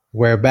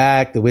We're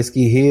back, The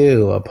Whiskey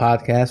Hue, a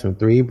podcast from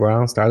three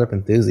brown startup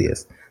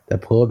enthusiasts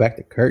that pull back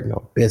the curtain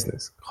on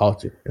business,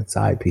 culture, and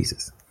side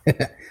pieces.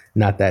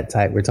 Not that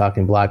type. We're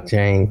talking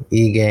blockchain,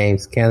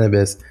 e-games,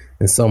 cannabis,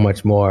 and so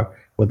much more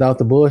without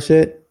the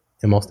bullshit,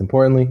 and most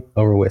importantly,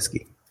 over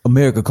whiskey.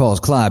 America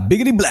calls Clyde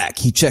Biggity Black.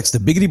 He checks the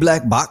Biggity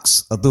Black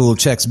box. Abdul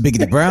checks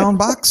Biggity Brown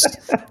box.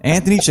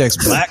 Anthony checks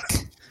black,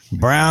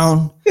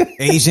 brown,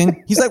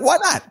 Asian. He's like, why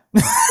not?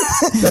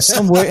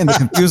 somewhere in the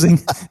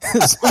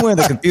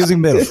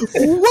confusing middle.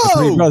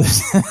 Whoa!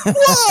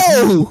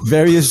 Whoa!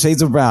 Various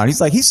shades of brown.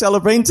 He's like, he's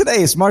celebrating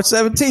today. It's March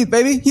 17th,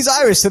 baby. He's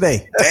Irish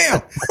today.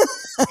 Damn.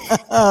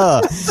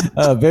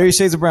 Various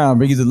shades of brown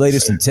bring you the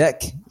latest in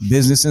tech,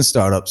 business, and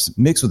startups,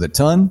 mixed with a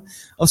ton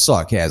of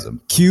sarcasm.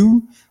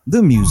 Cue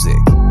the music.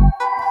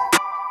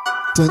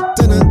 Dun,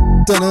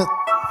 dun, dun, dun,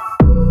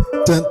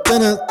 dun,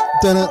 dun,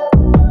 dun. All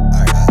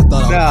right, I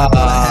thought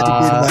I had to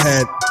beat in my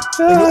head.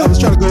 I was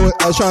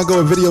trying to go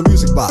with video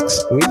music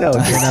box. We know,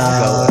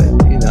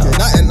 you know.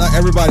 And not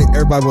everybody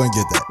wouldn't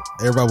get that.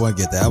 Everybody wouldn't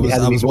get that. I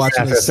was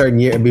watching after a certain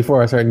year,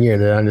 before a certain year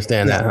to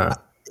understand that, huh?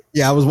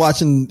 Yeah, I was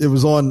watching. It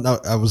was on.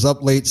 I was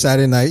up late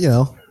Saturday night. You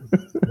know,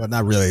 but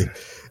not really.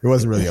 It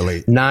wasn't really a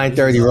late.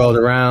 9:30 rolled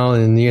around,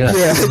 and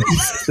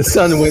the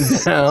sun went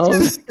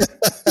down.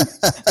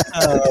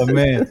 Oh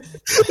man!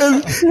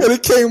 and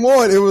it came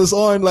on. It was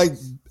on like,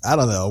 I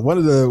don't know, one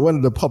of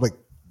the public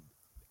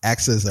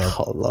access.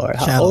 Oh Lord,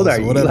 how old are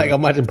you? Like,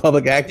 I'm watching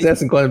public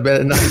access and going to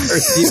bed at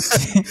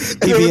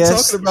 9:30.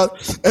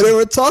 And they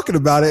were talking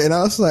about it, and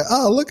I was like,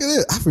 oh, look at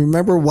it! I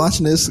remember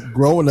watching this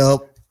growing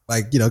up.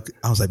 Like, you know,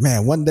 I was like,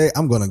 man, one day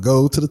I'm going to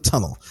go to the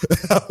tunnel.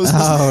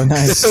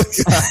 Nice.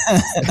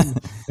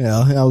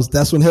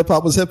 That's when hip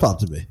hop was hip hop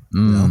to me.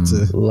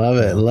 Love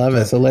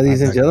it. So,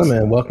 ladies and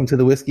gentlemen, welcome to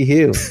The Whiskey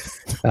Hue.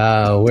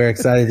 We're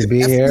excited to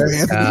be here.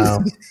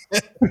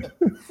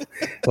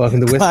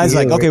 Welcome to Whiskey Clyde's Hue.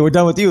 like, okay, we're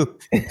done with you.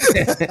 All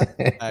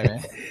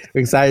right,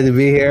 we're excited to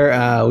be here.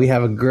 We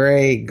have a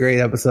great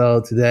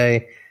episode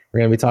today. We're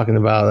going to be talking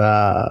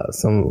about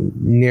some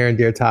near and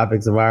dear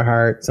topics of our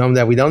heart, some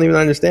that we don't even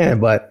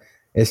understand, but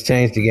it's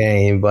changed the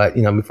game. But,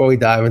 before we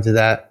dive into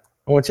that,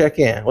 I want to check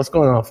in. What's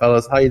going on,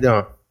 fellas? How you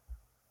doing?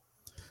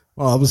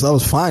 Well, I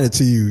was fine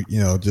until you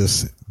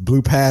just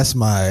blew past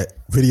my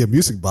video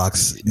music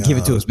box. Give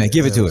it to us, man.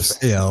 Give it to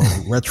us.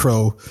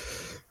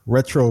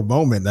 Retro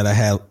moment that I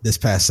had this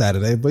past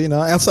Saturday. But,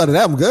 outside of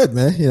that, I'm good,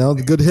 man.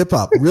 The good hip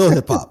hop, real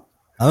hip hop.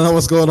 I don't know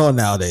what's going on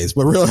nowadays,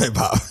 but real hip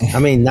hop. I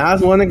mean, Nas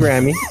won a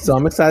Grammy, so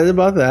I'm excited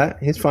about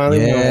that. He's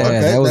finally won one.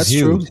 Okay, that was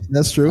huge. True.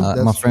 That's true.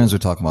 My friends were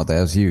talking about that.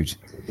 It was huge.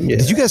 Yeah.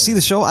 Did you guys see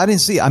the show? I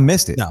didn't see it. I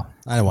missed it. No,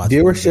 I didn't watch it.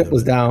 Viewership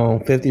was down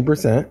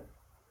 50%.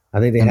 I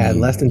think they had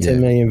less than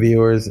 10 million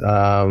viewers.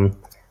 I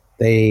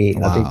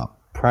think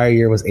prior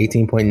year was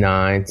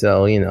 18.9.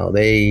 So,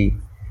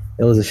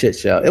 it was a shit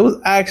show. It was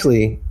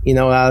actually,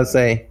 I would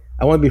say,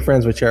 I want to be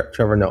friends with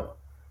Trevor Noah.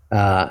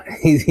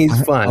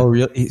 He's fun. Oh,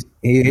 really?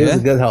 He was a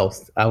good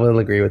host. I will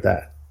agree with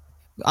that.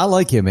 I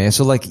like him, man.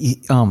 So, like,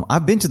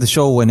 I've been to the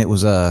show when it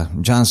was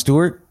Jon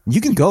Stewart. You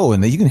can go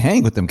and you can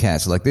hang with them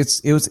cats. Like,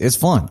 it's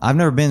fun. I've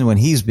never been when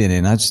he's been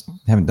in. I just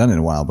haven't done it in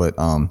a while. But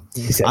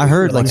I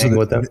heard like hang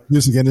with them.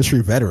 Music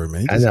industry veteran,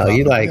 man. I know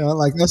you like.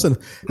 Listen,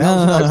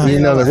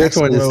 the rich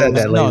one just said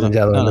that, ladies and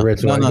gentlemen. The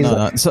rich one.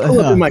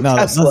 No. My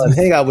Tesla and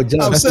hang out with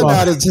John.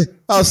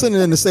 I was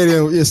sitting in the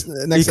stadium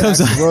next to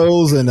Axl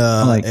Rose and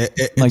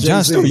like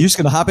Jon Stewart. You just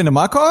gonna hop into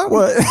my car?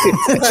 What?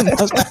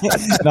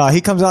 No, he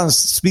comes out and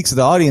speaks to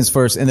the audience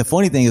first. And the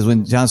funny thing is,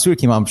 when Jon Stewart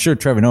came out, I'm sure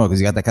Trevor Noah, because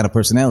he got that kind of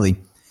personality,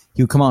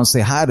 he would come out and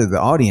say hi to the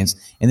audience.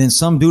 And then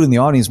some dude in the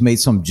audience made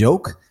some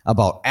joke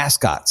about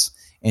ascots.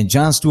 And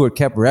Jon Stewart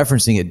kept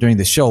referencing it during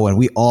the show, and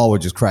we all were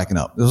just cracking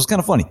up. It was kind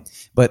of funny.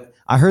 But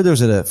I heard there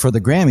was for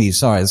the Grammys.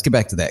 Sorry, let's get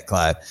back to that,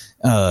 Clyde.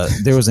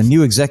 There was a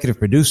new executive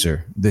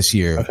producer this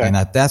year, and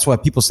that's why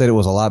people said it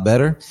was a lot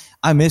better.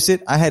 I missed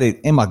it. I had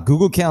it in my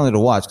Google Calendar to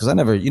watch because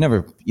you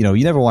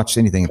never watched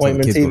anything.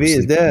 Appointment until the kids TV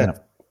is dead.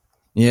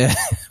 Yeah,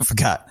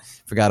 forgot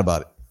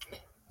about it.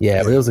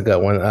 Yeah, but it was a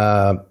good one.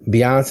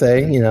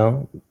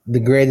 Beyonce, the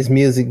greatest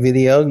music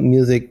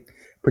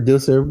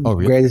producer,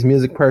 greatest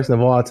music person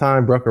of all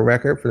time, broke a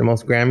record for the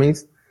most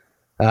Grammys.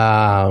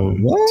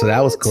 So that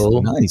was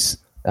cool. Nice.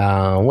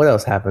 What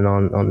else happened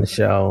on the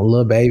show?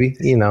 Lil Baby,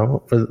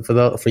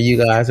 for you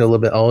guys who are a little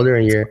bit older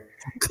and you're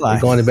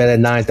going to bed at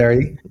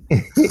 9:30.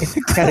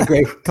 Had a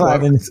great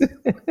performance.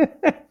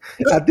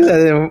 I threw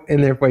that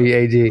in there for you,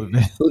 AG.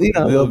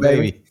 Lil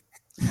Baby.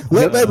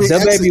 Lil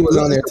Baby was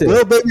on there too.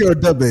 Lil Baby or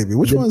Da Baby?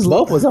 Which one's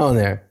both was on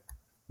there.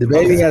 The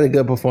Baby had a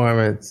good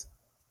performance.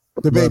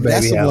 The Baby,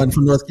 that's the one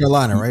from North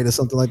Carolina, right, or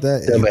something like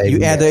that. Baby,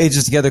 you add the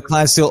ages together.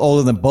 Clyde's still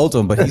older than both of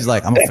them, but he's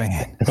like, I'm a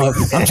fan.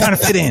 I'm trying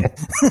to fit in.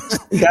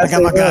 I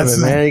got my guns,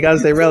 man. You got to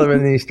stay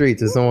relevant in these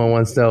streets, as someone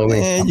once told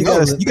me. Man, you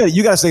got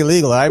to stay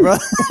legal, all right, bro? You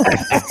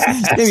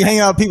can't be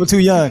hanging out with people too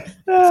young.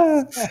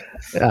 Oh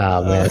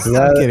man, so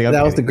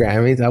that was the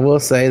Grammys. I will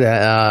say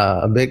that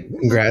a big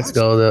congrats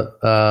go to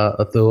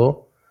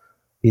Athul.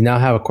 you now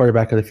have a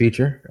quarterback of the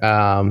future.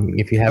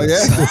 If you haven't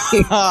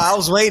seen, I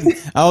was waiting.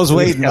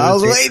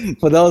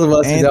 For those of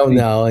us who don't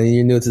know, and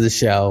you're new to the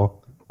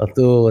show,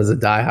 Athul is a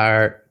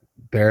diehard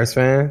Bears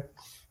fan,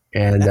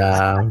 and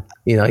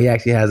he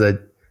actually has a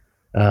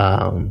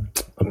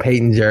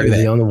Peyton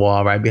jersey on the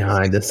wall right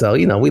behind us. So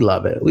we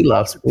love it. We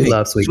love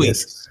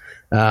sweetness.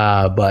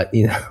 But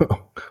we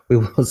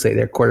will say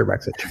their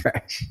quarterbacks are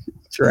trash.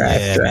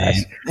 Trash.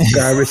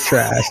 Garbage,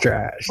 trash.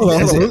 Hold on.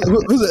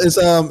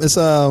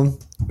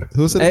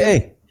 Who's it?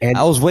 Hey. And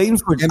I was waiting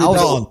for Andy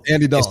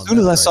Dalton. As soon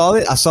as I saw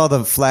it, I saw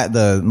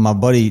my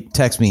buddy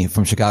text me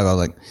from Chicago. I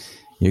was like,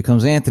 here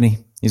comes Anthony.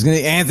 He's going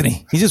to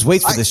Anthony. He just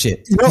waits for this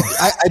shit.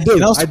 I did.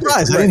 And I was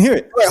surprised. I didn't hear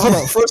it. Right, hold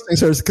on. First things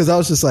first, because I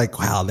was just like,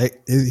 wow,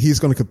 he's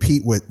going to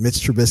compete with Mitch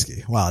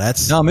Trubisky. Wow,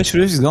 No, Mitch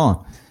Trubisky's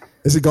gone.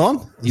 Is it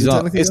gone? He's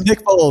on. It's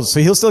Nick Foles, so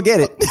he'll still get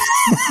it.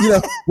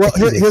 Here's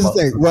the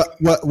thing. What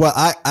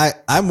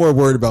I'm more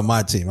worried about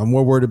my team. I'm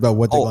more worried about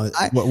what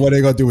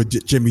they're going to do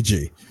with Jimmy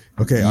G.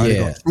 Okay, are they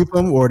going to sweep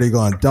him, or are they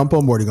going to dump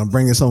him, or are they going to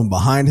bring in someone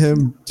behind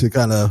him to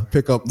kind of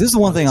pick up? This is the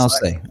one thing I'll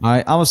say. All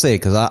right, I'm going to say it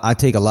because I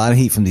take a lot of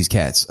heat from these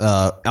cats.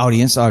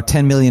 Audience, our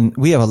 10 million,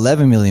 we have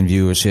 11 million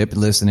viewership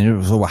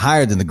listening, so we're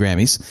higher than the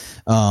Grammys.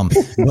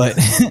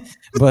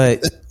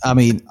 But I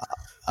mean,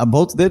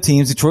 both of their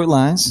teams, Detroit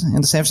Lions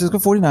and the San Francisco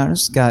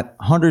 49ers, got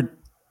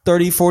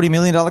 $130-40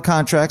 million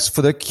contracts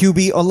for their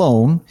QB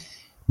alone,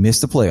 missed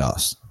the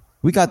playoffs.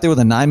 We got there with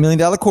a $9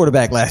 million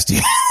quarterback last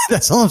year.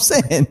 That's all I'm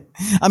saying.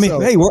 I mean,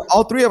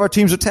 all three of our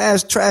teams are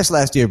trash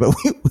last year, but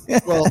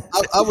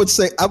I would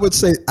say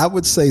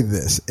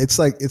this. It's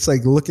like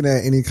looking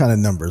at any kind of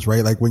numbers,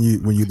 right? Like when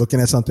you're looking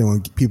at something,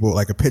 when people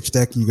like a pitch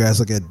deck, you guys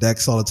look at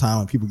decks all the time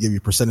when people give you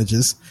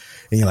percentages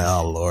and you're like,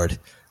 oh Lord,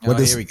 here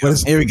we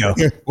go.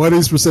 What do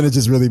these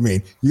percentages really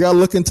mean? You got to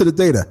look into the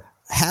data.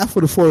 Half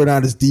of the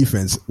 49ers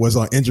defense was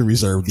on injury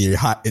reserve the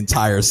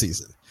entire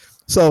season.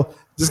 So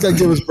just got to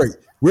give us a break.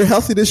 We're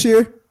healthy this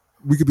year.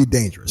 We could be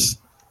dangerous.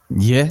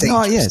 Yeah.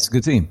 It's a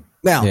good team.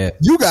 Now,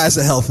 you guys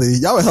are healthy.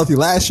 Y'all were healthy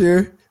last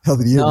year,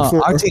 healthy the year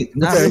before. Our team,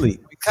 not really.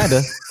 Kind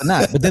of, but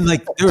not. But then, there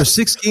were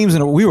 6 games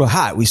and we were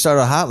hot. We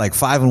started hot,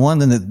 5-1.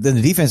 Then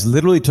the defense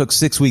literally took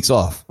 6 weeks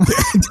off.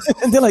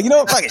 And they're like,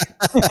 fuck it.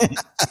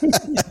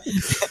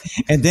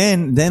 And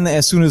then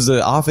as soon as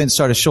the offense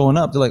started showing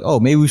up, they're like, oh,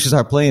 maybe we should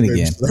start playing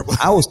again.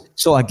 I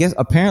guess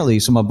apparently,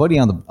 so my buddy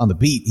on the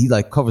beat, he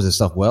covers this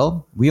stuff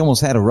well. We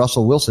almost had a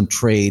Russell Wilson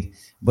trade,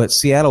 but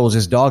Seattle was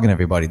just dogging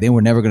everybody. They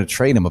were never going to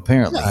trade him,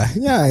 apparently.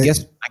 Yeah. I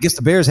guess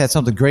the Bears had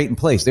something great in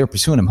place. They were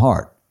pursuing him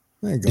hard.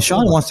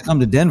 Deshaun wants to come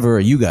to Denver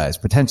or you guys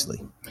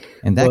potentially,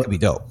 and that could be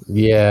dope.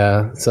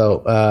 Yeah.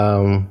 So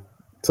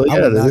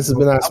this has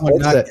been our.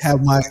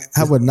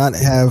 I would not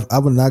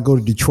go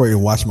to Detroit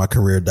and watch my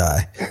career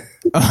die.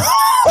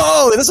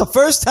 Oh, that's the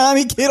first time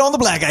he hit on the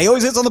black guy. He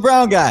always hits on the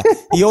brown guy.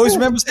 He always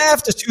remembers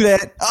half to do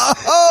that.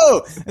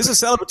 Oh, it's a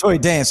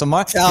celebratory dance. So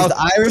the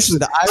Irish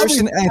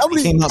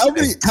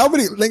how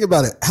many? Think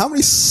about it. How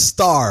many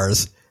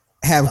stars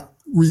have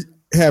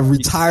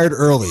retired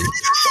early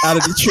out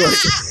of Detroit?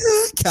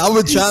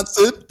 Calvin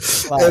Johnson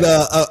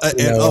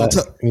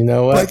you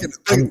know what?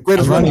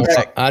 Greatest running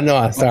back. I know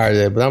I started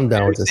it, but I'm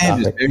done with this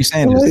topic. Barry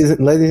Sanders.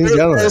 Ladies and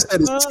gentlemen,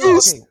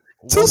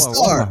 two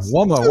stars.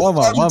 One more thing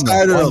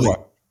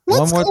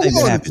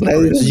that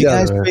happened. You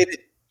guys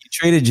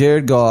traded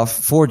Jared Goff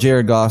for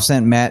Jared Goff.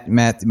 Sent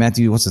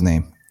Matthew. What's his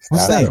name?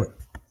 Stafford.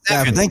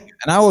 Thank you.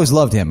 And I always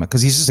loved him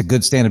because he's just a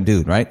good stand-up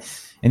dude, right?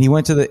 And he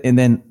went and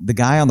then the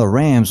guy on the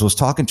Rams was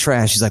talking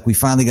trash. He's like, we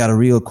finally got a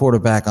real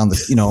quarterback on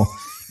the,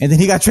 and then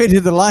he got traded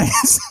to the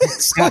Lions.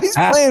 So he's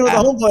playing with a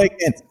homeboy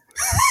again.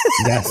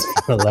 That's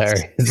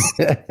hilarious.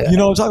 You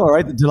know what I'm talking about,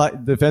 right?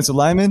 The defensive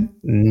lineman?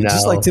 No.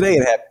 Just like today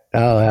it happened.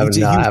 Oh, I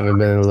haven't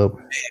been in the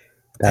loop.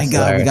 Thank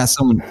God we got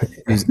someone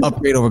who's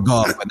upgrade over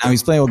Goff, but now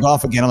he's playing with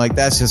Goff again. I'm like,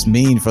 that's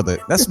mean for the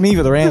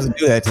Rams to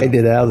do that. They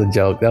did that. That was a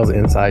joke. That was an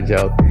inside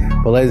joke.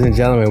 But ladies and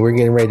gentlemen, we're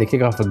getting ready to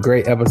kick off a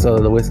great episode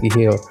of the Whiskey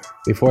Hill.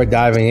 Before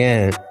diving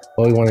in,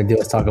 what we want to do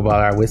is talk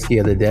about our whiskey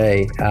of the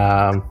day.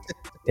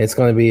 It's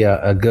going to be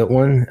a good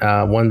one,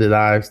 one that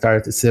I've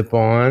started to sip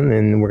on,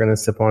 and we're going to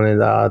sip on it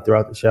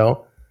throughout the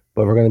show.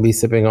 But we're going to be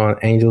sipping on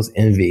Angel's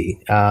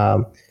Envy.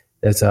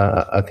 It's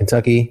a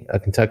Kentucky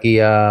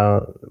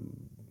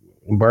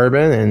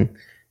bourbon, and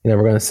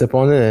we're going to sip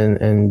on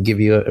it and give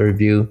you a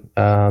review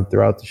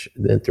throughout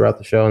the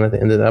show and at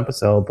the end of the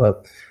episode.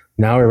 But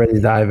now we're ready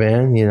to dive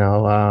in.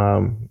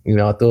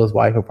 Athul's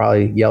wife will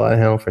probably yell at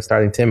him for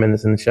starting 10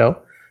 minutes in the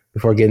show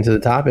before getting to the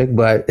topic,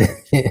 but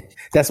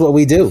that's what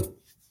we do.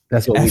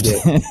 That's what we do.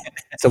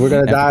 So we're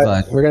gonna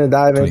dive. We're gonna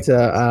dive into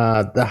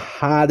the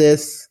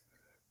hottest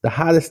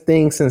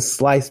thing since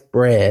sliced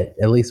bread,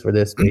 at least for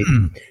this week.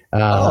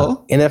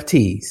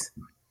 NFTs.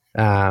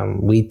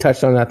 We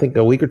touched on it, I think,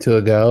 a week or two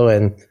ago,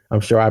 and I'm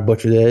sure I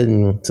butchered it,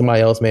 and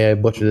somebody else may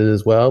have butchered it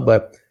as well.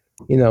 But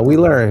we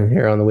learn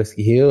here on the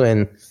Whiskey Hue,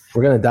 and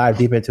we're gonna dive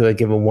deep into it.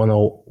 Give a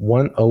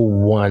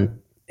 101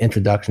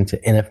 introduction to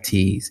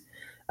NFTs.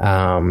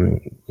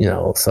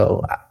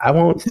 So I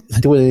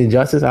won't do it any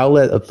justice. I'll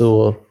let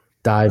Athul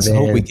dive in. I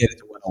hope we get it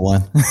to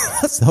 101.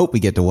 Let's hope we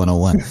get to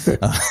 101.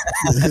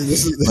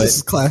 This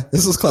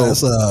is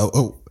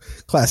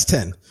class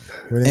 10.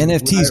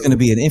 NFT is going to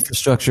be an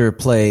infrastructure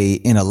play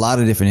in a lot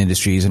of different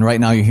industries. And right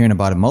now you're hearing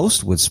about it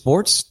most with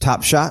sports,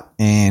 Top Shot,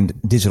 and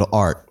digital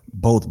art,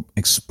 both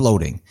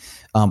exploding.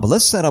 But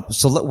let's set up.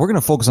 So we're going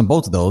to focus on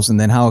both of those and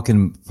then how it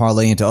can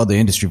parlay into other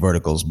industry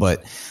verticals.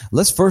 But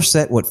let's first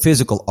set what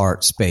physical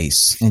art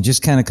space, and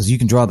just kind of because you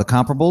can draw the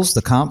comparables,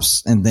 the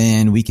comps, and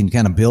then we can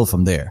kind of build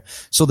from there.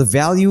 So the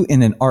value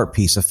in an art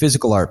piece, a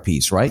physical art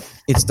piece, right?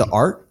 It's the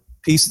art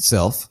piece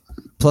itself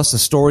plus the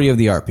story of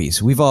the art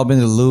piece. We've all been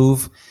to the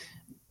Louvre.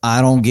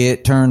 I don't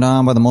get turned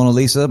on by the Mona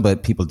Lisa,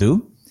 but people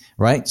do,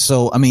 right?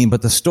 So, I mean,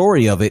 but the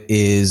story of it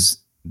is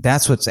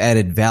that's what's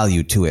added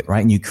value to it, right?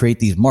 And you create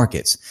these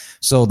markets.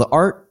 So the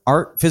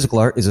physical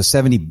art is a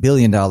 $70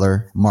 billion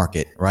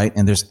market, right?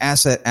 And there's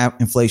asset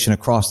inflation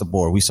across the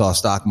board. We saw a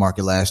stock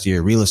market last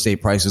year, real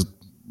estate prices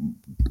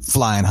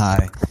flying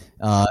high,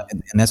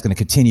 and that's going to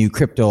continue.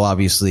 Crypto,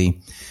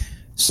 obviously.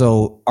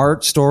 So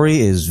art story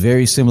is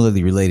very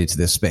similarly related to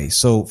this space.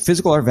 So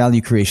physical art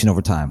value creation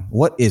over time.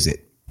 What is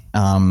it?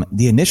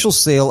 The initial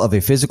sale of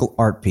a physical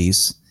art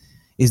piece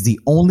is the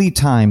only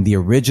time the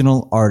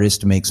original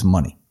artist makes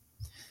money.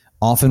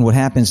 Often what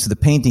happens to the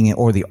painting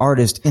or the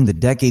artist in the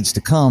decades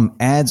to come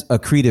adds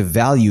accretive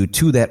value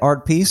to that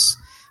art piece,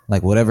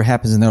 like whatever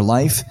happens in their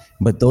life,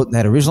 but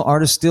that original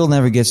artist still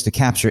never gets to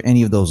capture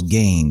any of those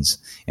gains.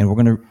 And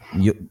we're going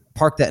to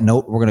park that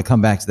note. We're going to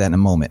come back to that in a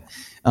moment.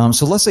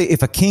 So let's say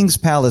if a king's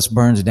palace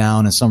burns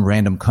down in some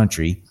random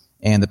country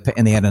and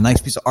they had a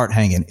nice piece of art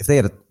hanging, if they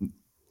had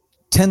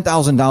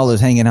 $10,000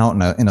 hanging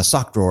out in a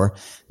sock drawer,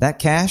 that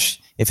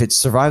cash, if it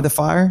survived the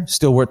fire,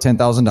 still worth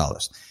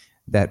 $10,000.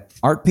 That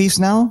art piece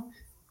now,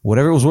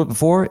 whatever it was worth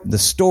before, the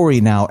story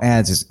now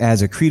adds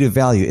accretive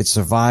value. It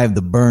survived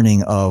the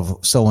burning of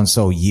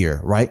so-and-so year,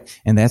 right?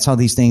 And that's how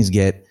these things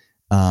get,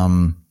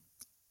 and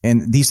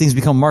these things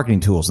become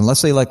marketing tools. And let's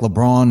say like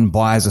LeBron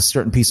buys a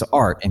certain piece of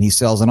art and he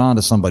sells it on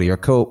to somebody or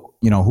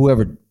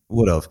whoever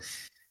would have.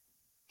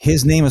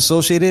 His name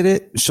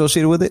associated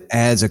with it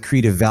adds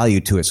accretive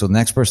value to it. So the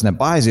next person that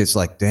buys it, it's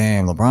like,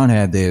 damn, LeBron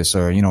had this,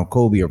 or,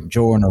 Kobe or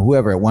Jordan or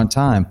whoever at one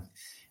time.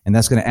 And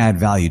that's going to add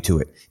value to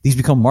it. These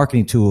become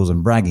marketing tools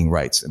and bragging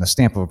rights and a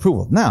stamp of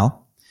approval.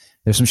 Now,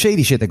 there's some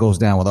shady shit that goes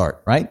down with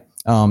art, right?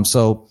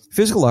 So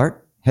physical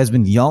art has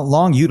been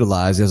long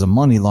utilized as a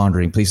money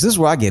laundering piece. This is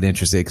where I get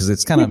interested because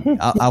it's kind of,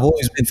 I've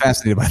always been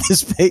fascinated by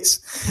this space.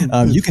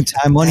 You can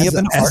tie money up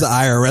in art. As the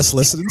IRS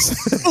listens.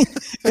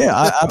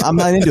 Yeah, I'm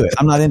not into it.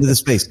 I'm not into this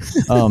space.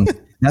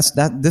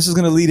 This is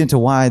going to lead into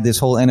why this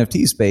whole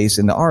NFT space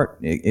and the art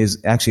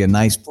is actually a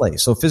nice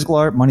place. So physical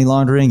art, money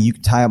laundering, you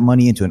can tie up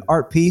money into an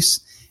art piece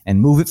and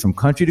move it from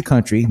country to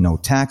country. No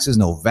taxes,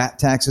 no VAT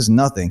taxes,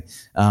 nothing.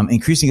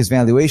 Increasing its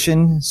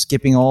valuation,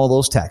 skipping all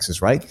those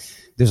taxes, right?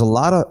 There's a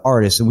lot of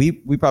artists, and we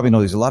probably know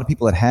there's a lot of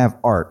people that have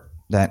art,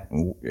 that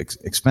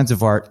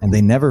expensive art, and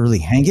they never really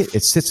hang it.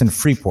 It sits in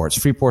free ports.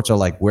 Free ports are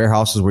like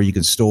warehouses where you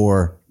can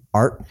store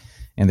art.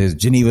 And there's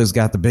Geneva's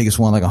got the biggest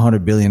one, like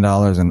 $100 billion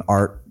in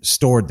art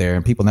stored there,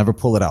 and people never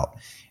pull it out.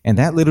 And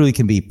that literally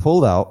can be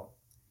pulled out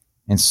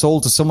and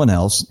sold to someone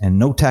else, and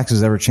no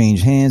taxes ever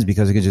change hands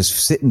because it could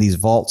just sit in these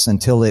vaults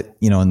until it,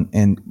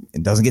 and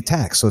it doesn't get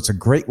taxed. So it's a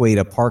great way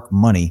to park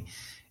money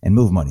and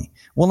move money.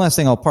 One last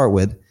thing I'll part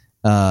with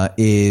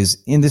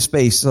is in this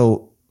space.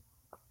 So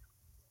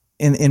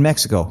in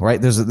Mexico, right?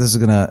 This is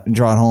going to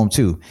draw it home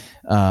too.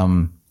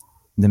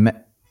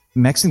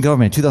 Mexican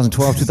government in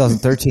 2012,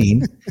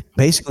 2013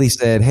 basically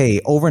said,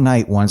 hey,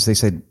 overnight once they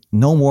said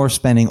no more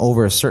spending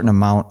over a certain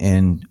amount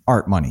in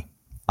art money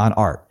on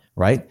art,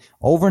 right?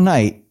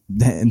 Overnight,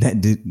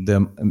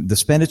 the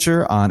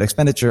expenditure on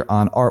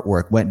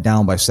artwork went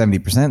down by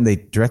 70%. They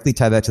directly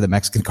tied that to the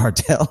Mexican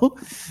cartel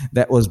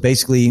that was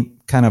basically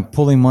kind of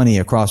pulling money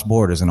across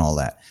borders and all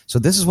that. So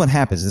this is what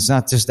happens. It's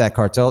not just that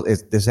cartel.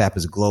 This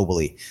happens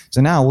globally.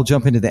 So now we'll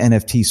jump into the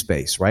NFT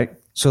space, right?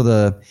 So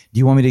do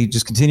you want me to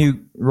just continue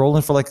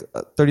rolling for like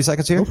 30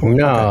 seconds here?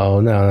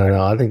 No.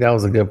 I think that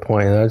was a good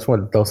point. I just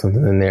want to throw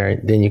something in there.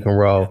 Then you can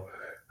roll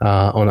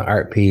on an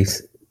art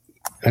piece.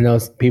 I know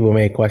people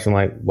may question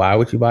like, why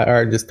would you buy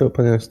art just to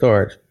put it in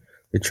storage?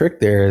 The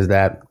trick there is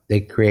that they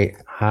create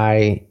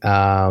high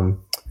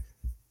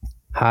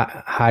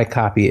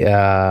copy.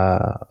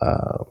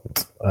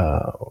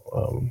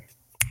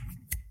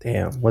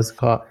 Damn, what's it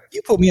called?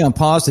 You put me on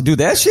pause to do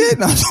that shit?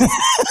 No,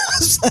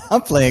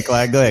 I'm playing,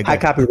 Clyde. Go ahead. High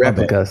copy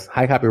replicas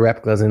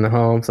in the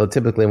home. So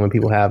typically when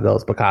people have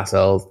those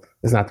Picassos,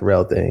 it's not the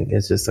real thing.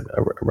 It's just a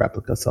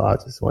replica. So I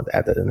just want to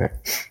add that in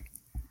there.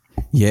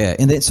 Yeah,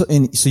 and so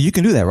you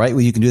can do that, right?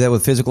 Well, you can do that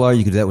with physical art,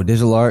 you can do that with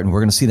digital art, and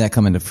we're going to see that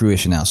come into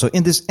fruition now. So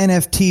in this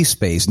NFT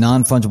space,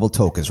 non-fungible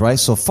tokens, right?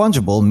 So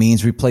fungible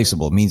means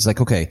replaceable. It means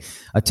like, okay,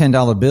 a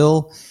 $10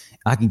 bill,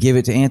 I can give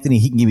it to Anthony,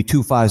 he can give me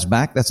 2 5s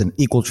back. That's an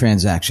equal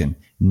transaction.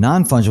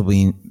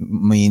 Non-fungible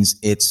means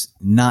it's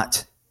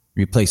not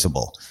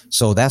replaceable.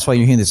 So that's why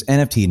you're hearing this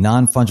NFT,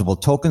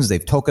 non-fungible tokens.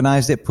 They've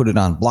tokenized it, put it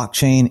on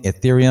blockchain.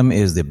 Ethereum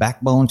is the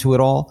backbone to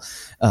it all,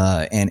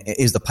 and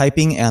is the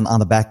piping and on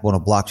the backbone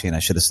of blockchain, I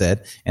should have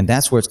said. And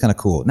that's where it's kind of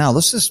cool. Now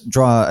let's just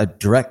draw a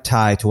direct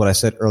tie to what I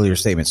said earlier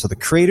statement. So the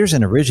creators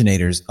and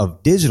originators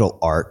of digital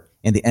art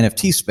in the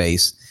NFT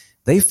space,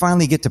 they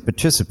finally get to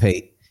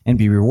participate and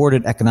be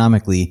rewarded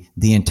economically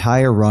the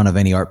entire run of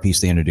any art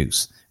piece they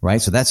introduce,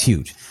 right? So that's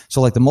huge.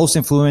 So like the most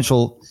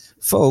influential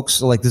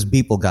folks, like this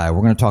Beeple guy,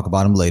 we're going to talk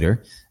about him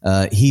later.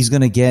 He's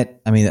going to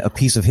get, a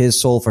piece of his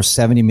sold for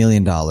 $70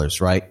 million,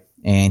 right?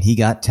 And he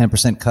got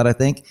 10% cut, I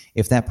think.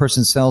 If that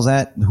person sells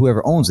that,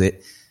 whoever owns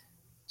it,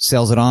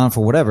 sells it on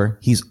for whatever,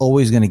 he's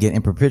always going to get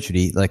in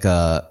perpetuity like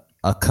a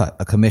cut,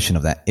 a commission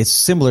of that. It's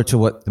similar to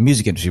what the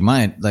music industry,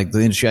 like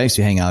the industry I used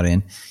to hang out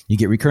in, you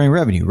get recurring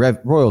revenue,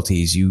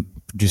 royalties,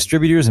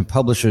 distributors and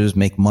publishers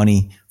make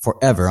money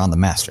forever on the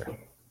master.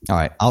 All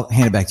right, I'll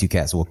hand it back to you,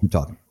 Kat, so we'll keep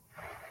talking.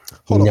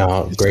 Hold no,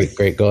 on. great.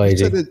 Go ahead.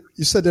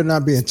 You said they're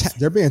not being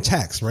they're being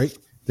taxed, right?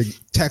 They're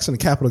taxing the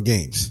capital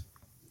gains.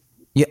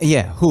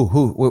 Yeah. Who?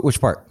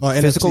 Which part?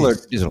 Physical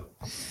NFTs. or digital?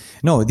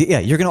 No.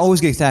 You're going to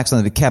always get taxed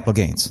on the capital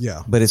gains.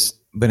 Yeah.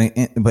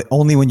 But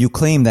only when you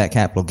claim that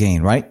capital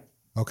gain, right?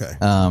 Okay.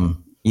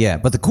 Yeah.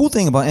 But the cool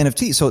thing about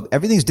NFT, so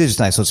everything's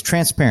digitized, so it's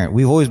transparent.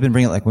 We've always been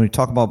bringing, like when we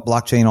talk about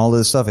blockchain, all of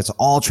this stuff, it's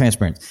all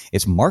transparent.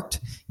 It's marked.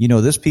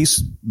 This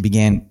piece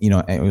began,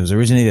 it was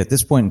originated at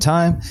this point in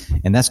time,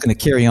 and that's going to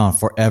carry on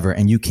forever.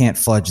 And you can't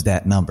fudge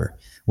that number,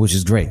 which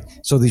is great.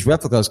 So these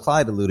replicas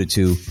Clyde alluded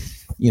to,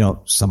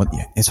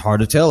 it's hard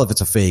to tell if it's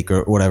a fake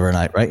or whatever,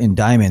 right? In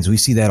diamonds, we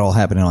see that all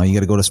happening. You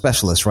got to go to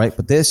specialists, right?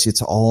 But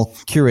it's all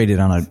curated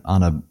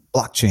on a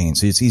blockchain,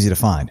 so it's easy to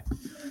find.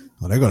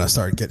 Well, they're going to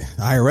start getting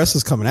IRS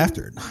is coming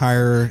after it.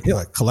 Higher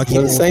collection.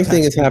 Well, the same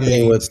thing is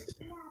happening with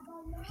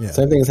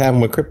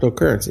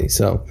cryptocurrency.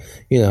 So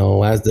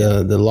as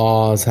the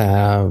laws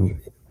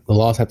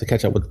have to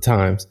catch up with the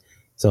times.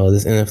 So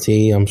this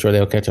NFT, I'm sure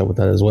they'll catch up with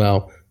that as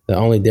well. The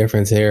only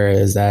difference here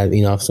is that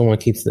if someone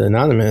keeps it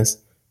anonymous,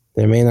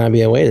 there may not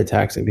be a way to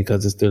tax it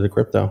because it's through the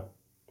crypto.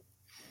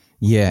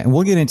 Yeah, and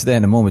we'll get into that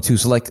in a moment too.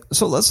 So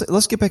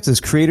let's get back to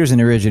this creators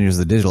and originators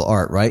of the digital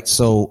art, right?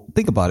 So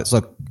think about it.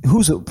 So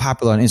who's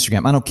popular on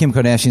Instagram? I know Kim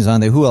Kardashian's on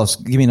there. Who else?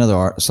 Give me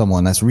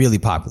someone that's really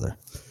popular.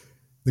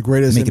 The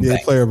greatest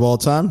NBA player of all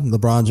time,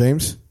 LeBron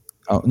James.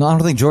 Oh, no, I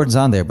don't think Jordan's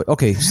on there, but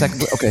okay,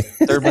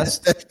 third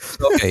best.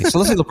 Okay, so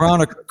let's say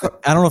LeBron,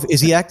 I don't know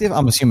is he active?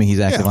 I'm assuming he's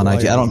active on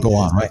IG. I don't go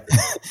on, right?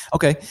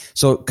 Okay,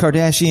 so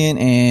Kardashian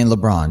and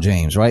LeBron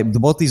James, right?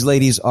 Both these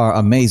ladies are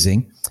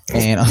amazing.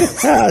 And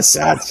shot.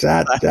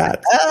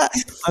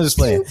 I'm just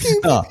playing.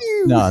 No.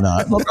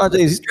 LeBron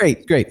James,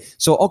 he's great.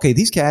 So, okay,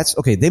 these cats,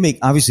 they make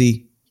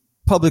obviously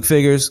public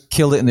figures,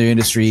 killed it in their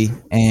industry,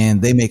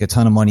 and they make a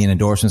ton of money in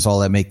endorsements, all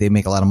that they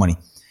make a lot of money.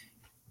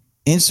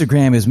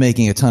 Instagram is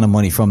making a ton of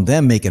money from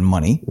them making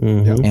money,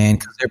 and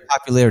because their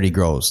popularity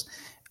grows.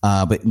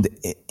 But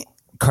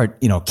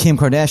Kim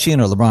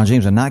Kardashian or LeBron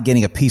James are not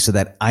getting a piece of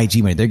that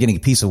IG money. They're getting a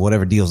piece of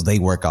whatever deals they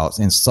work out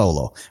in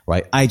solo,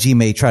 right? IG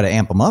may try to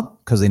amp them up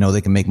because they know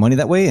they can make money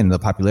that way and the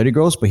popularity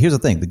grows. But here's the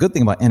thing. The good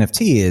thing about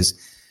NFT is,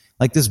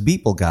 like this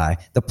Beeple guy,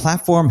 the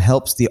platform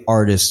helps the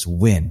artists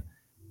win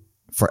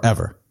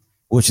forever,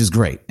 which is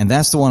great. And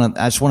that's the one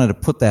I just wanted to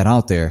put that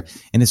out there.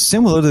 And it's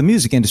similar to the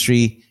music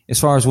industry as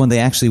far as when they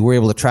actually were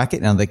able to track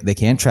it. Now they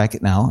can track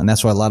it now. And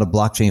that's why a lot of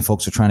blockchain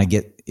folks are trying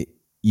to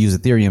use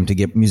Ethereum to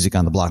get music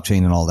on the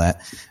blockchain and all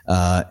that.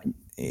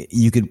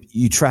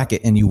 You track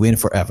it and you win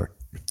forever.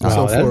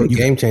 Wow, that would be a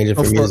game changer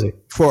for music.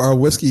 For our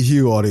Whiskey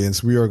Hue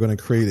audience, we are going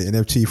to create an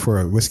NFT for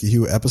a Whiskey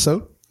Hue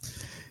episode.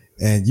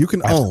 And you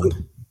can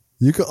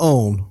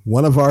own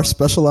one of our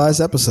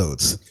specialized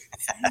episodes.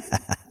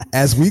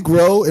 As we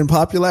grow in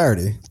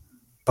popularity,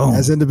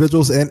 as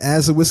individuals and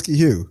as a Whiskey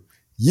Hue,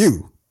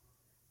 you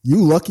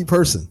lucky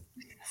person,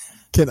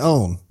 can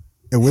own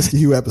a Whiskey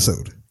Hue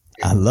episode.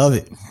 I love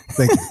it.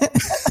 Thank you.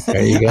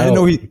 There you go. I didn't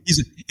know he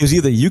was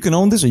either you can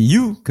own this or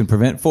you can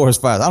prevent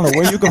forest fires. I don't know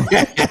where you're going.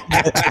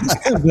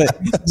 But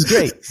it's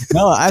great.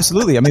 No,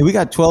 absolutely. I mean, we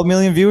got 12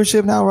 million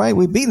viewership now, right?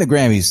 We're beating the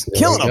Grammys.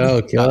 Killing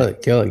them.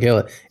 Kill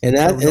it. And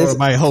that is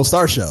my whole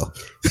star show.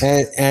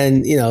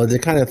 And to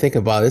kind of think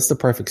about it, it's the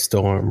perfect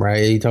storm,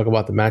 right? You talk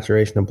about the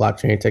maturation of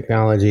blockchain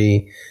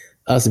technology,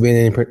 us being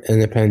in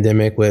the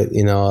pandemic with,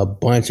 a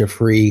bunch of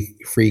free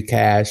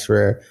cash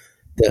for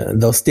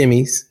those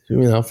stimmies,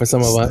 for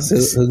some of us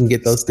who can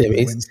get those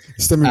stimmies.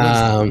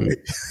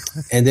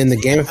 And then the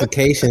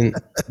gamification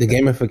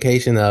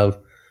of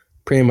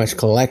pretty much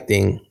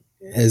collecting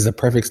is a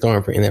perfect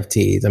storm for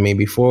NFTs. I mean,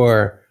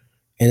 before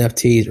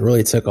NFTs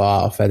really took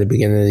off at the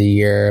beginning of the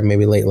year,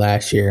 maybe late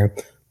last year,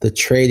 the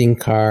trading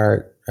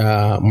card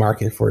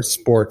market for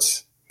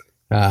sports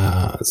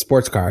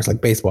cars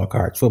like baseball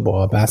cards,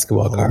 football,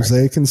 basketball cards.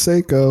 Jose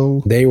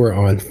Canseco. They were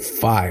on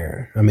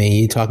fire. I mean,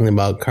 you're talking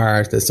about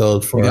cars that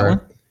sold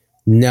for.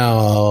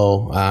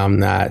 No, I'm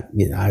not.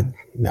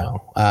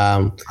 No.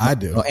 I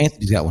do. Oh,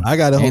 Anthony's got one. I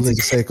got a Jose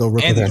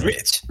Canseco. Anthony's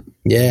rich.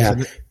 Yeah.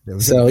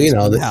 So,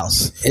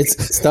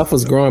 it's stuff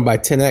was growing by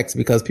 10x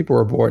because people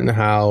were bored in the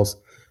house,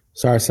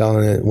 started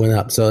selling it, went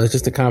up. So it's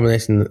just a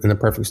combination in the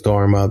perfect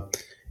storm of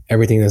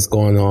everything that's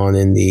going on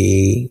in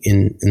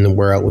the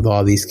world with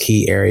all these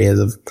key areas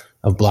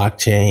of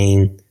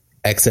blockchain,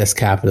 excess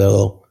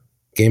capital,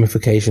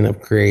 gamification of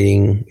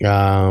creating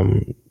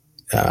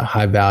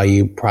high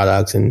value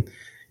products, and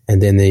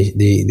then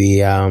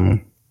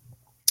the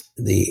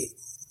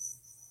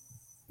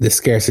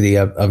scarcity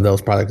of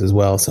those products as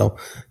well. So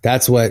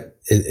that's what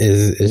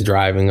is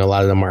driving a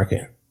lot of the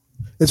market.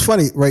 It's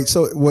funny, right?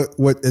 So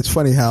what it's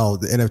funny how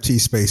the NFT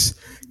space,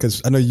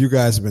 because I know you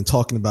guys have been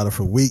talking about it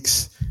for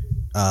weeks.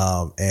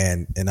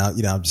 And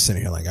I'm just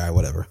sitting here like, all right,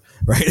 whatever.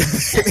 Right.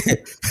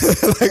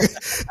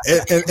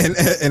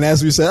 and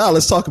as we said,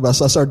 let's talk about it.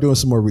 So I started doing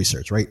some more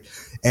research. Right.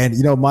 And,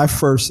 my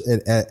first,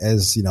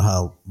 as you know,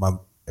 how my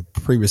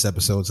previous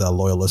episodes, how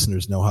loyal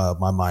listeners know how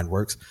my mind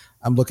works.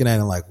 I'm looking at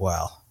it like,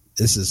 wow,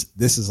 this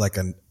is like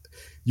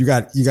you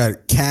got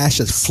cash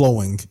that's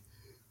flowing,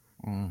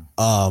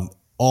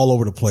 all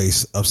over the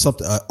place of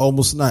something,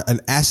 almost not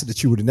an asset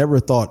that you would have never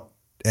thought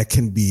that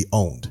can be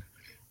owned.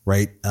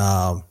 Right.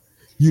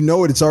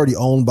 It's already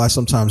owned by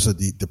sometimes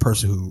the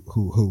person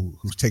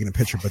who's taking a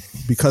picture, but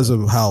because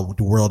of how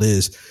the world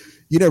is,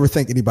 you never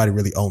think anybody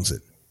really owns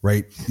it,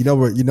 right? No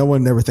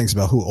one never thinks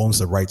about who owns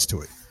the rights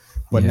to it.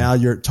 But now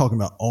you're talking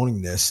about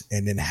owning this,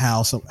 and then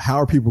how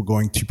are people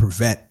going to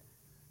prevent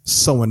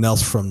someone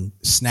else from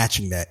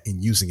snatching that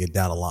and using it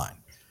down the line,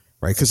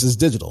 right? Because it's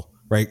digital,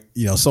 right?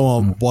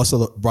 Someone buys a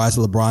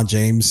LeBron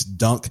James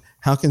dunk.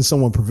 How can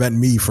someone prevent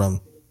me from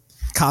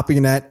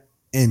copying that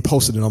and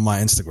posting it on my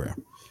Instagram?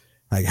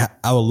 Like,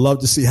 I would love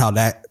to see how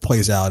that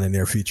plays out in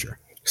their future.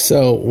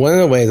 So one of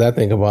the ways I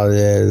think about it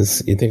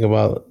is you think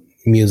about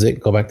music,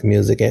 go back to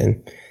music,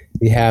 and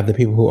you have the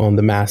people who own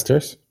the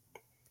masters.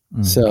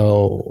 Mm-hmm.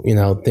 So,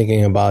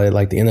 thinking about it,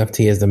 like the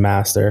NFT is the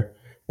master,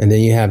 and then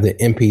you have the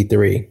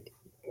MP3,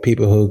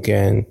 people who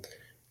can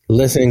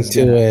listen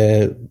to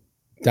it,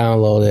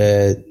 download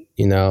it,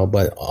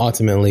 but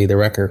ultimately the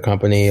record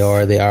company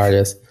or the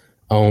artist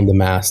own the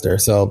master.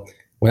 So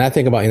when I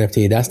think about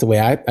NFT, that's the way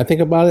I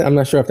think about it. I'm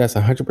not sure if that's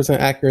 100%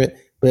 accurate,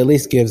 but at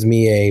least gives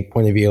me a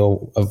point of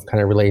view of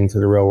kind of relating to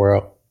the real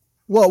world.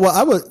 Well,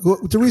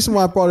 the reason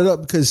why I brought it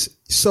up, because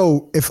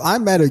if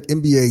I'm at an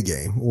NBA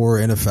game or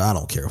NFL, I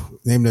don't care,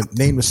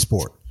 name the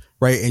sport,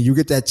 right? And you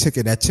get that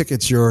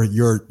ticket's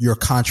your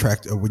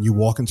contract of when you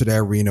walk into the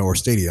arena or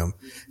stadium,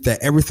 that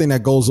everything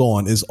that goes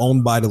on is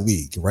owned by the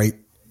league, right?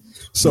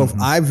 So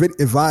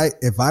if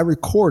I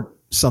record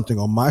something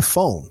on my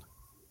phone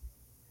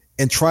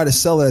and try to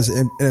sell it as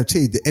an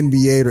NFT, the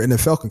NBA or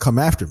NFL can come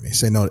after me,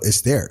 say, no,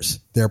 it's theirs,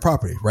 their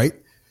property, right?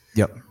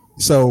 Yep.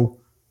 So,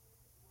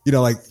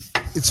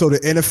 so the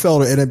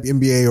NFL or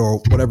NBA or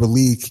whatever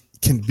league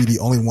can be the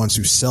only ones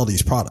who sell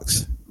these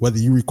products, whether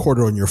you record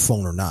it on your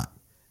phone or not.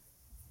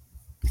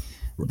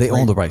 They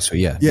own the rights. So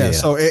yeah.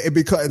 So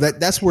because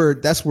that's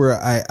where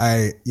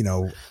I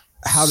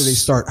how do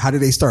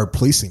they start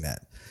policing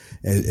that?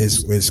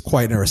 Is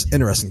quite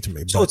interesting to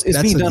me. So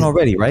it's being done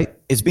already, right?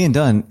 It's being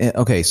done.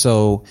 Okay,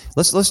 so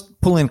let's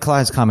pull in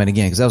Clyde's comment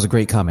again, because that was a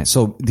great comment.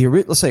 So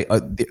let's say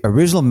the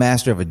original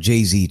master of a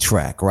Jay-Z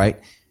track,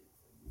 right?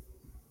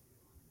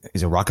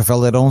 Is it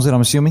Rockefeller that owns it?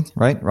 I'm assuming,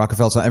 right?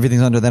 Rockefeller,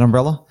 everything's under that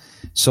umbrella.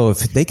 So if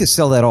they could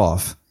sell that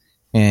off,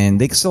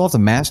 and they could sell off the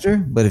master,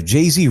 but if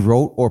Jay-Z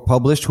wrote or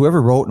published,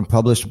 whoever wrote and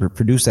published or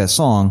produced that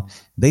song,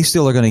 they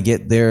still are going to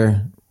get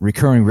their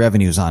recurring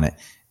revenues on it.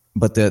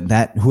 But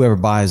whoever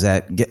buys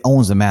that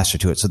owns the master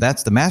to it. So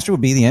that's the master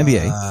would be the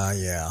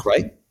NBA.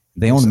 Right?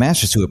 They own the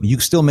masters to it, but you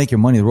can still make your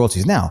money, the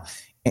royalties. Now,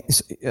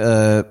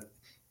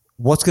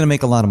 what's going to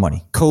make a lot of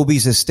money?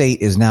 Kobe's estate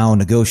is now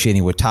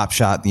negotiating with Top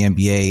Shot, the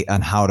NBA,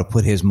 on how to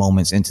put his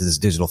moments into this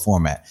digital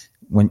format.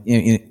 When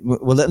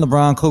we're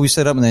letting Kobe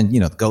set up, and then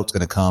the GOAT's going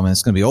to come and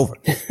it's going to be over,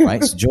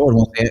 right? So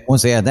Jordan,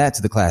 once they add that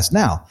to the class,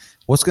 now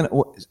what's going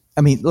to?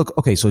 I mean, look,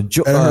 okay, so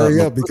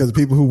hurry up, because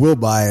people who will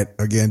buy it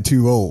are getting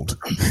too old.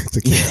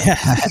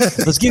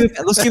 Let's give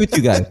it to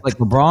you guys. Like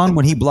LeBron,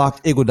 when he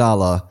blocked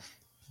Iguodala,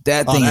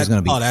 that thing is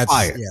going to be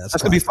fire. Yeah,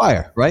 that's going to be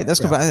fire, right? That's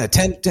going to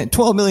be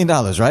 $12 million,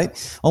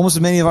 right? Almost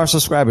as many of our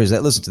subscribers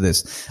that listen to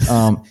this.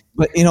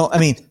 But I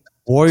mean,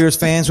 Warriors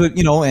fans would,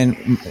 and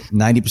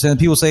 90% of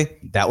people say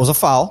that was a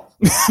foul.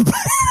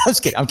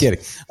 I'm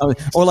kidding.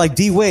 Or like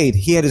D Wade,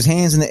 he had his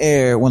hands in the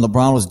air when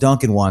LeBron was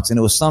dunking once, and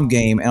it was some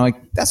game, and I'm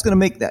like, that's going to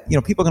make that,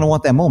 people are going to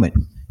want that moment.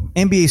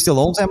 NBA still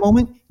owns that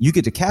moment. You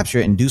get to capture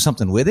it and do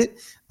something with it,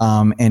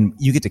 and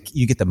you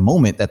get the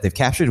moment that they've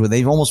captured, where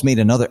they've almost made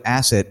another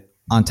asset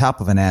on top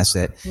of an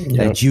asset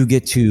that you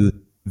get to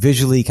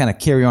visually kind of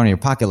carry on in your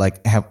pocket,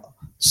 like have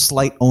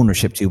slight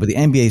ownership to, but the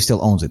NBA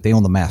still owns it. They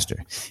own the master.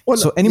 Well,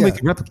 so anyone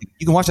can replicate.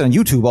 You can watch it on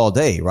YouTube all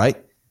day, right?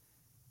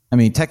 I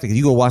mean, technically,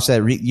 you can watch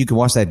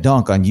that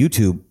dunk on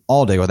YouTube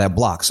all day, or that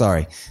block.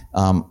 Sorry,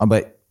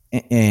 but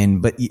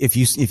but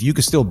if you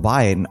could still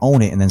buy it and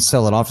own it and then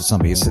sell it off to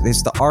somebody, it's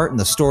the art and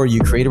the story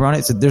you create around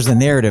it. So there's a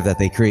narrative that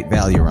they create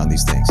value around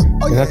these things.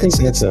 And I think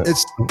that's a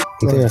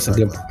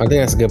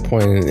good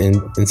point,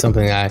 and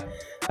something I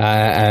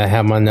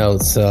have my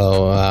notes.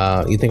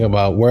 So you think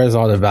about where's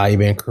all the value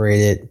being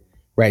created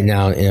right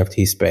now in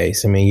NFT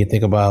space. I mean, you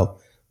think about,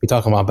 we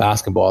talking about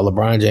basketball.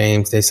 LeBron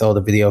James, they sold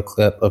a video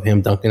clip of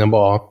him dunking a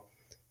ball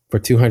for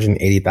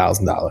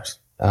 $280,000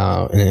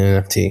 in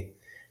an NFT.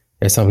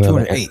 There's something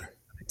like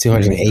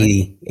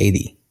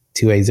 280.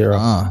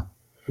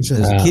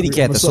 Kitty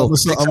cat that sold.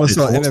 I'm gonna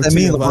sell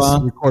NFT of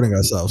us recording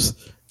ourselves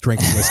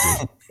drinking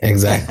whiskey.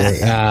 Exactly.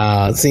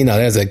 So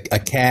there's a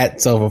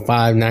cat sold for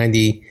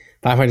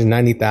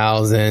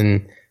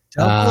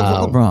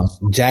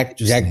 $590,000. Jack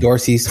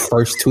Dorsey's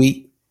first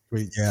tweet.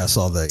 Yeah, I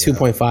saw that.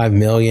 2.5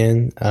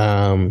 million.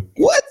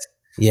 What?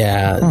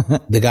 Yeah,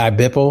 the guy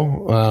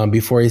Bipple,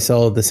 before he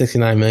sold the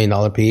 $69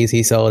 million piece,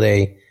 he sold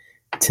a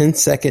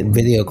 10-second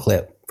video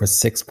clip for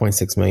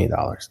 $6.6 million.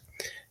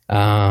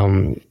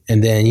 And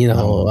then,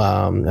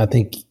 I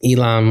think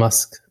Elon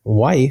Musk's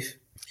wife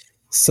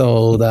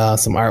sold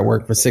some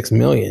artwork for $6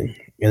 million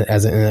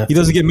as an NFT. He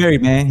doesn't get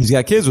married, man. He's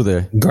got kids with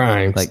her.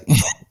 Grimes.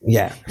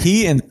 Yeah.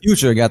 He and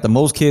Future got the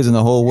most kids in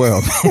the whole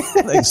world.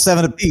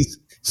 7 apiece.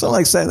 So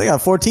they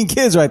got 14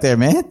 kids right there,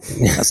 man.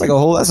 That's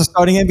that's a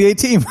starting NBA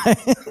team, right?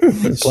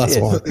 Plus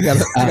one. They got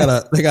an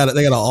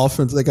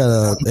offense. They got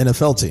an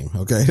NFL team.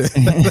 Okay.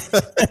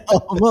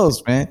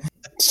 Almost, man.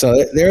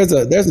 So there's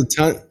a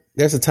ton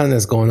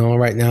that's going on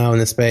right now in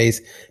the space.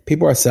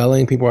 People are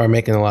selling. People are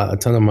making a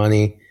ton of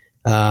money.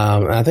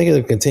 I think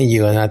it'll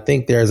continue. And I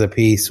think there's a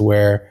piece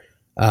where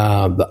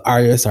the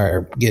artists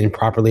are getting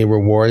properly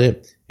rewarded,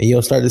 and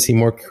you'll start to see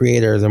more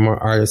creators and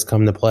more artists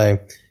come to play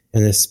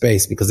in this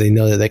space, because they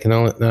know that they can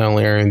not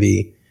only earn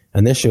the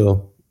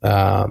initial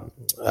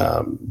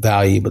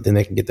value, but then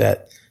they can get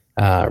that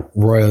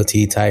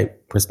royalty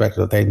type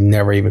perspective that they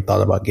never even thought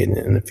about getting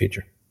in the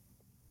future.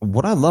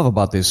 What I love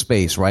about this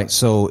space, right?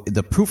 So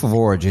the proof of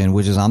origin,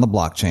 which is on the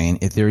blockchain,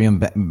 Ethereum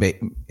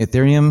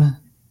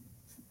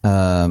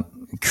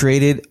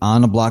created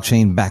on a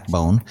blockchain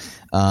backbone,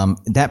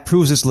 that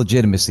proves its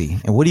legitimacy.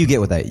 And what do you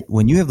get with that?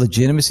 When you have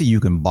legitimacy, you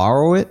can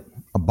borrow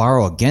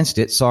against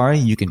it.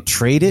 You can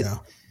trade it. Yeah.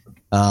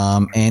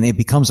 And it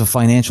becomes a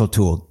financial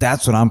tool.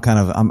 That's what I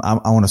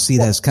want to see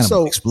that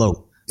explode.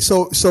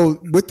 So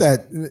with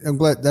that, I'm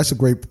glad that's a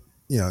great,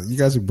 you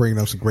guys are bringing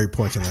up some great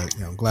points. And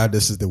I'm glad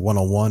this is the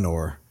 101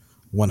 or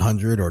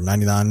 100 or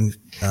 99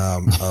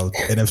 of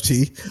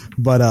NFT.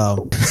 But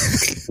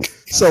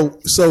so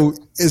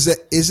is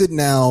it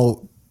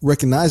now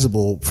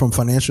recognizable from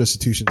financial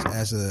institutions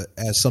as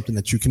something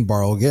that you can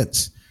borrow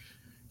against?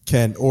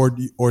 Or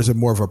is it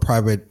more of a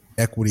private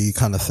equity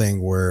kind of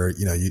thing where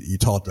you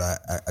talk to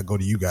I go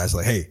to you guys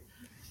like, hey,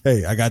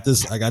 I got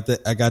that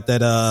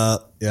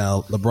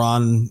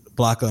LeBron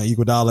block on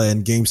Iguodala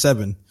in Game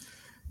 7,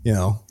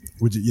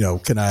 would you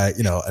can I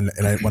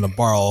and I want to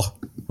borrow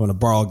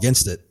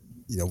against it,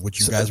 would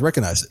you guys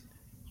recognize it?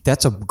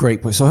 That's a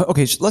great point. So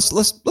okay, let's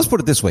put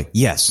it this way.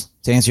 Yes,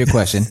 to answer your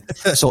question.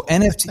 So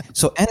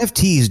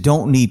NFTs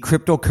don't need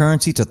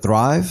cryptocurrency to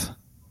thrive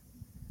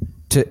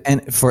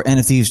for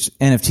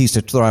NFTs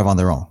to thrive on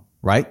their own,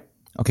 right?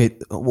 Okay,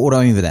 what do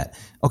I mean by that?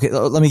 Okay,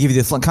 let me give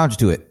you the counter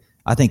to it.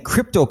 I think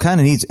crypto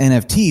kind of needs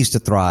NFTs to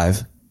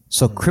thrive,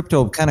 so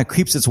crypto kind of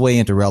creeps its way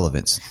into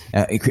relevance.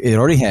 It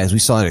already has. We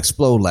saw it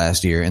explode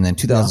last year, and then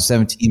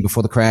 2017,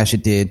 before the crash,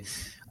 it did.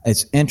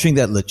 It's entering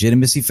that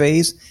legitimacy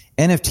phase.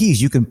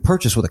 NFTs you can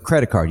purchase with a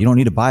credit card. You don't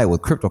need to buy it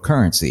with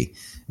cryptocurrency.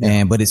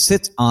 But it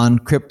sits on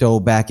crypto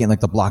backend,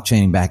 like the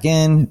blockchain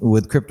backend,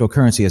 with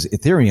cryptocurrency as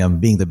Ethereum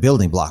being the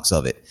building blocks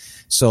of it.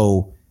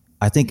 So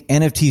I think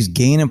NFTs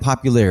gain in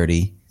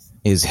popularity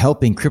is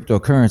helping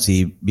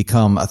cryptocurrency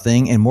become a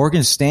thing. And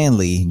Morgan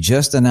Stanley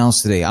just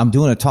announced today, I'm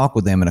doing a talk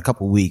with them in a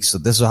couple of weeks. So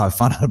this is how I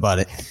found out about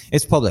it.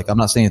 It's public. I'm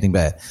not saying anything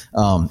bad,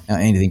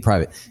 anything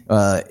private.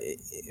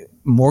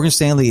 Morgan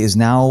Stanley is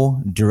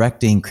now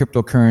directing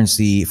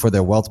cryptocurrency for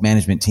their wealth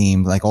management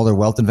team, like all their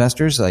wealth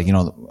investors, like,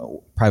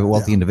 private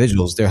wealthy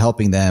individuals. They're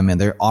helping them and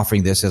they're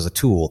offering this as a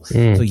tool.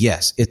 So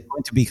yes, it's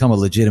going to become a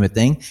legitimate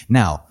thing.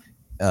 Now,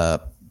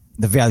 the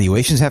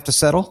valuations have to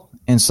settle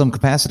in some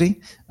capacity.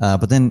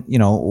 But then,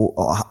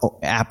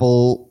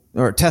 Apple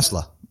or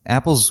Tesla,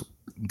 Apple's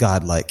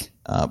godlike.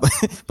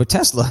 But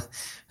Tesla,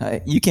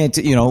 you can't,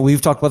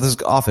 we've talked about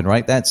this often,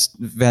 right? That's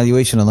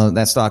valuation alone.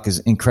 That stock is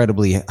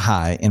incredibly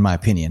high, in my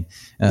opinion.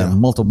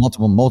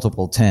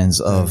 Multiple tens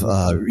of,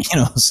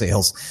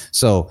 sales.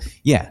 So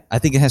yeah, I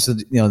think it has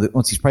to,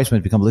 once these price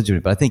points become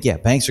legitimate, but I think,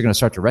 banks are going to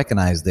start to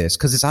recognize this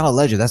because it's on a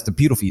ledger. That's the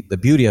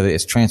beauty of it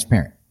is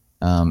transparent.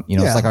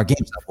 It's like our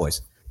GameStop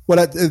boys. Well,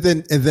 and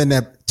then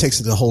that takes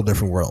it to a whole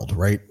different world,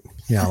 right?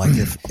 Like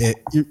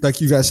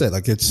like you guys said,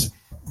 like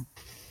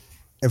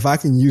if I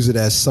can use it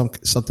as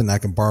something I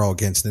can borrow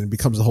against, then it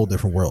becomes a whole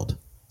different world,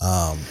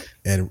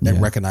 and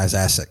recognize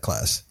asset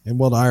class. And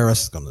the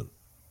IRS is going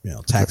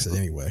to, tax it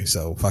anyway.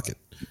 So fuck it.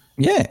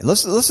 Yeah,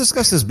 let's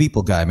discuss this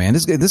Beeple guy, man.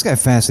 This guy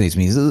fascinates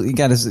me. He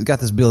got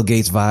this Bill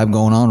Gates vibe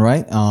going on,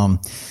 right?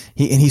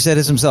 He said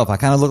this himself. I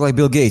kind of look like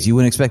Bill Gates. You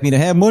wouldn't expect me to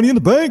have money in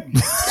the bank,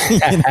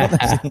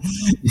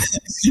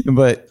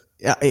 but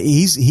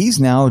he's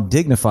now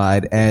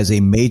dignified as a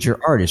major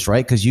artist,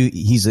 right? Because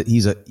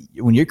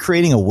when you're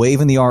creating a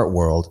wave in the art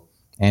world,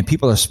 and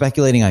people are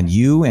speculating on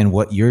you and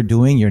what you're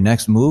doing, your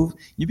next move,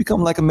 you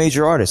become like a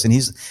major artist. And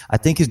I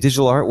think his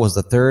digital art was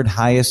the third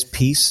highest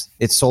piece.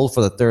 It sold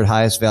for the third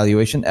highest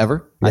valuation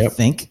ever. Yep. I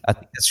think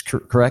that's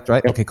correct,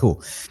 right? Yep. Okay,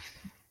 cool.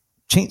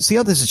 See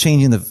how this is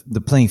changing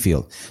the playing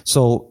field.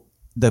 So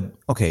I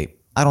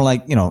don't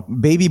like,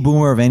 baby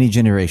boomer of any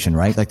generation,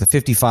 right? Like the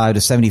 55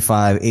 to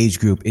 75 age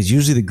group is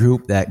usually the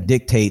group that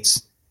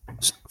dictates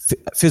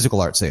physical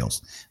art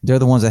sales. They're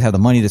the ones that have the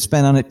money to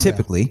spend on it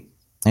typically. Yeah.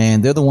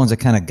 And they're the ones that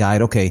kind of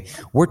guide, okay,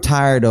 we're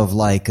tired of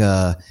like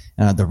the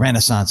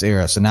Renaissance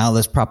era, so now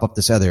let's prop up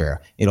this other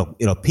era.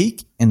 It'll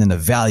peak, and then the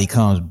valley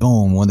comes,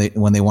 boom, when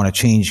they want to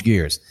change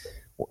gears.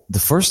 The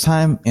first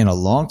time in a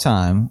long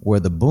time where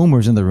the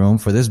boomers in the room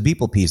for this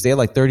Beeple piece, they had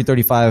like 30,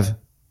 35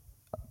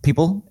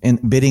 people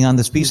bidding on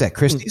this piece at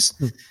Christie's.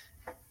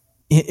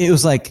 It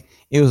was like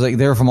they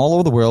were from all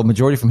over the world,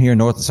 majority from here in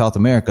North and South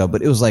America,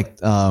 but it was like,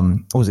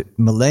 what was it?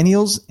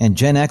 Millennials and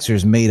Gen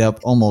Xers made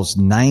up almost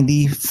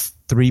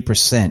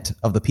 93%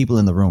 of the people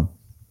in the room.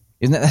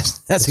 Isn't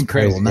that's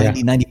incredible?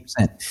 Crazy,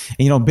 90%.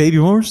 And baby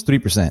boomers,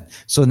 3%.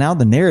 So now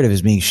the narrative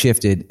is being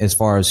shifted as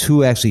far as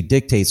who actually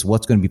dictates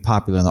what's going to be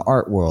popular in the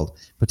art world,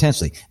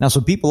 potentially. Now,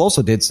 so people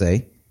also did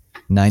say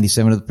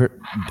 97% of the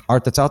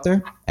art that's out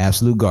there,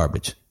 absolute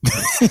garbage.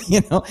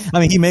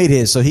 He made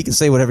his, so he can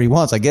say whatever he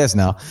wants, I guess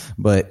now.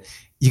 But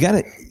you got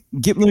to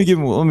let me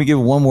give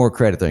one more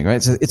credit thing,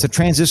 right? It's a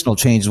transitional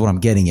change is what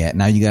I'm getting at.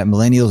 Now you got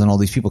millennials and all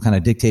these people kind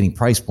of dictating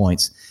price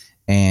points.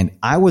 And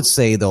I would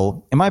say,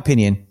 though, in my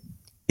opinion,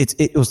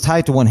 it was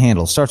tied to one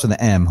handle. Starts with an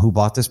M. Who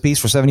bought this piece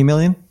for $70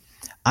 million?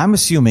 I'm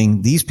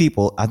assuming these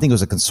people. I think it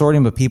was a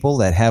consortium of people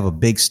that have a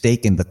big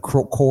stake in the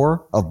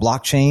core of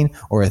blockchain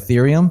or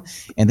Ethereum,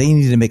 and they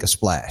needed to make a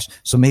splash.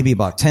 So maybe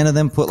about 10 of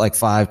them put like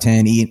 5,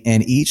 10,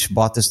 and each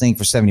bought this thing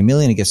for $70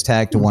 million. It gets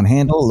tagged to one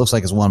handle. It looks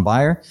like it's one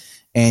buyer,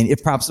 and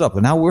it props it up.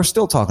 But now we're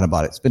still talking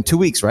about it. It's been 2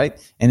 weeks, right?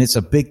 And it's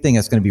a big thing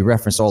that's going to be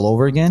referenced all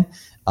over again.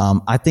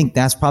 I think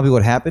that's probably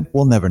what happened.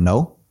 We'll never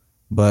know.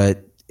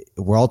 But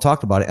we're all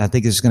talked about it. I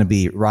think it's going to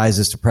be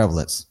rises to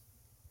prevalence.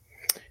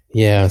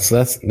 Yeah,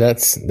 so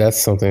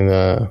that's something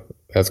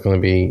that's going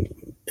to be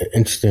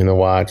interesting to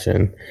watch,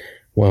 and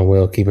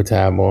we'll keep a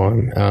tab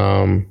on.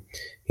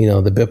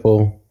 The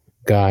Beeple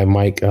guy,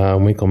 Mike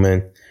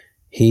Winkelmann,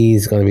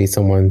 he's going to be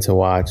someone to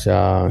watch.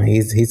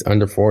 He's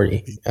under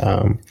 40.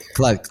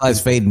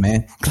 Clyde's fading,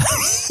 man.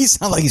 He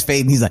sounds like he's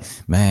fading. He's like,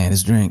 man,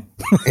 this drink.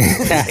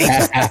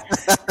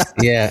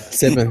 Yeah,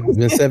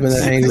 been sipping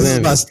that Angry.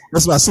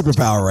 That's my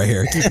superpower right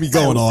here. Keep me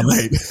going all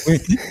night.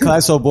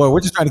 Clyde's so bored. We're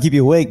just trying to keep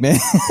you awake, man.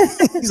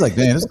 He's like,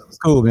 man, this is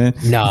cool, man.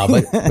 No,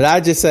 but I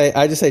just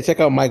say check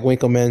out Mike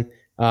Winkelmann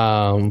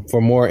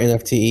for more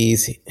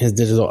NFTs, his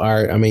digital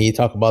art. I mean, you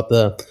talk about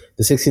the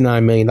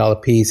 $69 million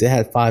piece. It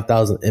had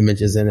 5,000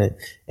 images in it.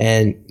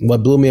 And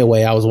what blew me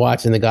away, I was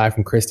watching the guy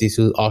from Christie's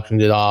who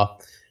auctioned it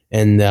off,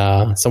 and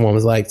someone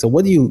was like, so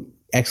what do you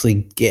actually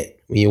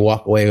get when you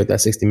walk away with that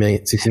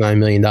 $69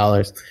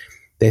 million?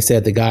 They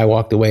said the guy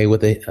walked away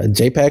with a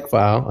JPEG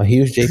file, a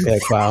huge JPEG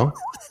file,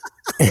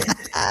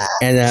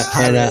 and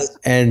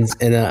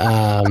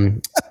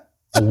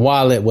a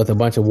wallet with a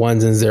bunch of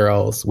ones and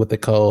zeros with the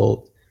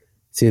code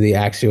to the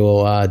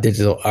actual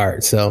digital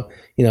art. So,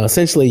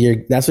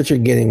 essentially that's what you're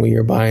getting when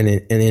you're buying an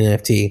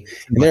NFT.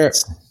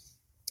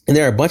 And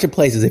there are a bunch of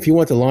places. If you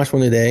want to launch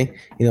one today,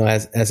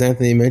 as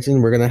Anthony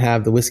mentioned, we're going to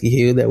have the Whiskey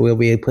Hue that we'll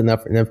be putting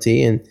up for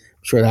NFT, and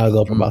I'm sure that'll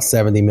go for about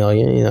 70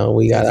 million.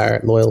 We got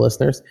our loyal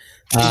listeners.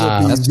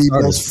 That's the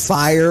most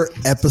fire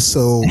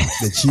episode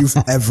that you've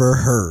ever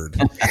heard.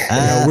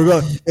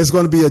 It's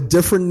going to be a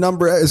different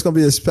number. It's going to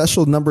be a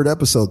special numbered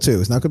episode too.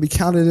 It's not going to be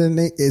counted in.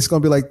 It's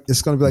going to be like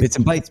bits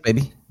and bytes,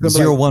 baby.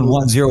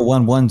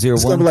 0110110.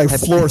 It's going to be like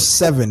floor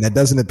 7 that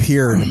doesn't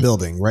appear in the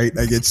building, right?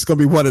 Like it's going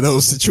to be one of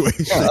those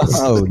situations.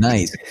 Oh,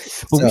 nice.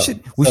 But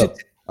we should.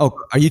 Oh,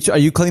 are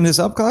you cleaning this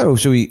up, Clyde, or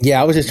should we? Yeah,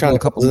 I was just trying to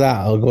couple it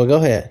out. Go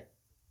ahead.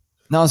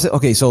 Now,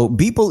 okay, so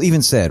Beeple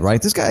even said,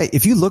 right, this guy,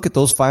 if you look at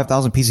those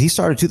 5,000 pieces, he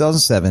started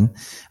 2007.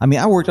 I mean,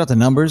 I worked out the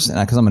numbers,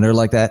 and because I'm a nerd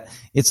like that,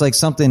 it's like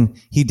something,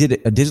 he did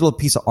a digital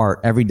piece of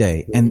art every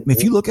day. And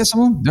if you look at some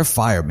of them, they're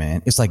fire,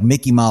 man. It's like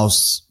Mickey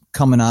Mouse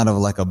coming out of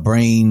like a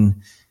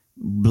brain,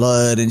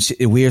 blood and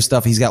weird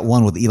stuff. He's got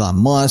one with Elon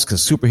Musk, a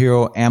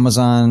superhero,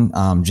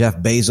 Amazon, Jeff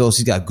Bezos.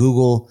 He's got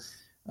Google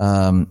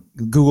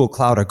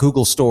Cloud or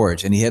Google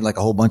Storage, and he had like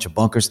a whole bunch of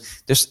bunkers.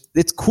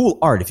 It's cool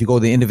art. If you go to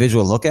the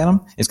individual look at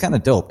them, it's kind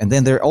of dope. And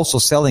then they're also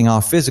selling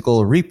off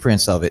physical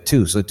reprints of it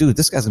too. So dude,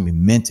 this guy's gonna be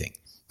minting.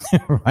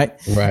 Right.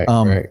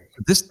 Right.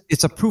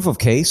 It's a proof of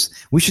case.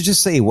 We should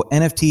just say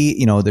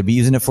NFT, they'll be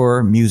using it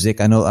for music.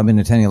 I know I've been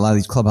attending a lot of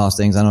these Clubhouse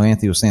things. I know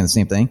Anthony was saying the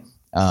same thing.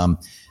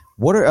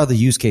 What are other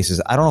use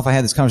cases? I don't know if I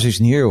had this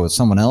conversation here with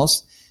someone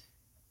else.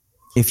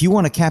 if you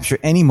want to capture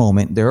any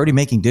moment, they're already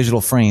making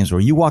digital frames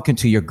where you walk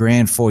into your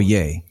grand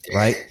foyer,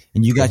 right?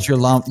 And you got your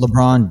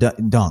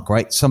LeBron dunk,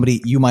 right?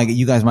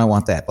 You guys might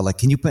want that, but like,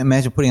 can you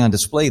imagine putting on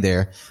display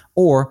there?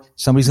 Or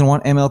somebody's going to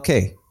want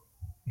MLK.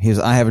 Here's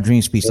I Have a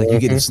Dream speech. Like, you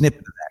get a snippet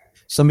of that.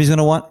 Somebody's going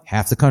to want,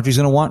 half the country's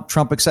going to want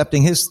Trump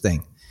accepting his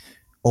thing,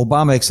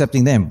 Obama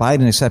accepting them,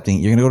 Biden accepting.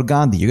 You're going to go to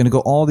Gandhi. You're going to go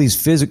all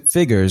these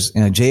figures,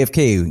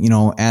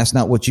 JFK, ask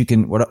not what you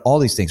can, all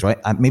these things, right?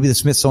 Maybe the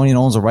Smithsonian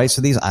owns the rights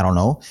to these. I don't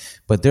know.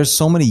 But there's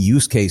so many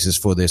use cases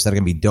for this that are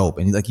going to be dope.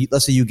 And like,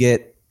 let's say you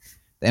get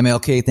the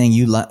MLK thing,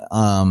 you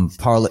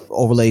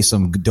overlay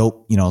some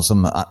dope,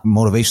 some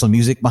motivational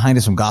music behind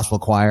it, some gospel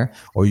choir,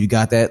 or you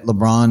got that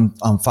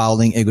LeBron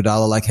fouling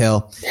Iguodala like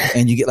hell,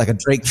 and you get like a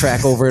Drake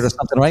track over it or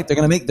something, right? They're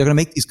gonna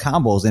make these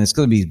combos, and it's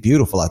gonna be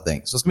beautiful, I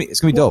think. So it's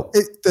gonna be dope.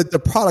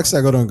 The products that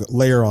are going to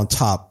layer on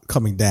top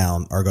coming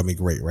down are going to be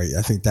great, right?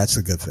 I think that's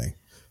a good thing.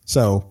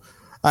 So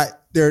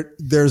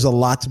there's a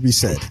lot to be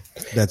said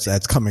that's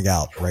coming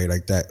out, right?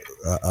 Like that,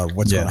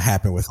 what's going to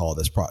happen with all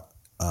this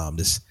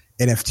this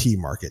NFT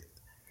market.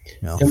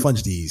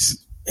 Fudge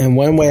these. And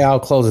one way I'll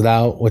close it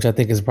out, which I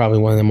think is probably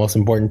one of the most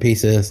important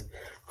pieces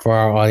for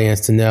our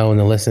audience to know and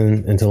to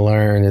listen and to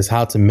learn, is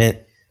how to mint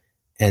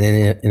an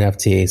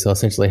NFT. So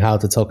essentially how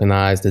to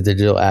tokenize the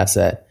digital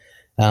asset.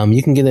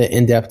 You can get an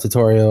in-depth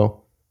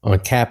tutorial on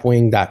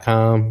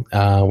capwing.com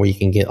where you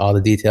can get all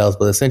the details.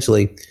 But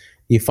essentially,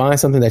 you find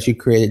something that you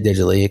created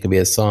digitally. It could be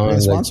a song. Are you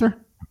a sponsor?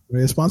 Are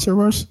you a sponsor of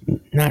ours?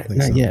 Not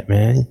yet,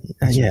 man.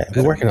 Not yet.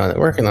 We're working on it.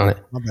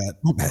 My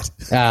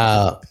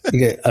bad. You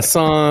get a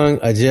song,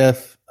 a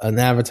GIF, an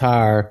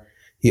avatar.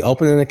 You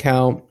open an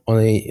account on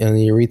the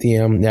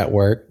Ethereum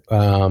network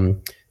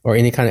or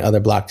any kind of other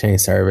blockchain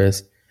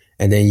service,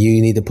 and then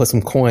you need to put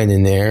some coin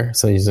in there.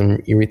 So use some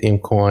Ethereum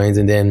coins,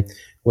 and then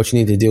what you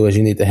need to do is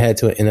you need to head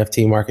to an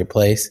NFT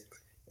marketplace,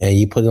 and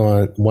you put it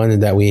on one that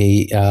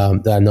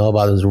that I know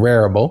about is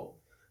Rarible,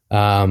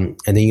 and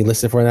then you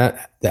list it for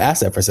the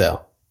asset for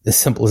sale. As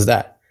simple as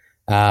that.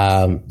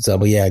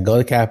 But yeah, go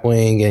to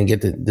Capwing and get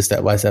the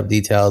step-by-step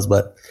details.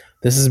 But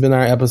this has been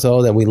our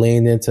episode that we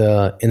leaned into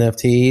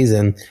NFTs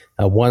and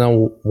a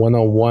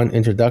one-on-one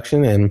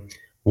introduction, and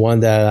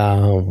one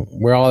that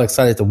we're all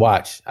excited to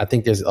watch. I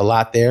think there's a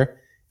lot there,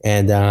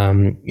 and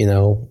be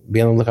on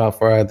the lookout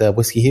for the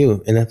Whiskey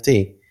Hue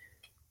NFT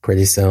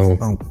pretty soon.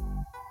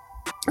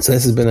 So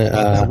this has been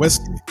that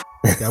whiskey.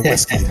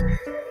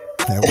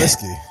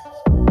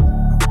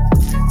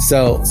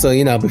 So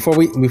before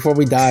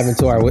we dive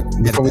into our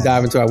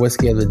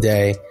whiskey of the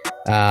day,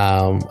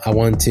 I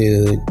want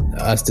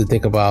us to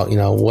think about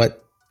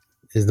what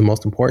is the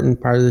most important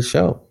part of the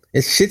show.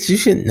 It's shit you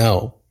should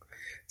know.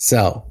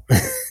 So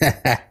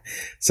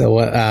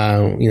what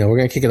we're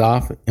gonna kick it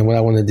off, and what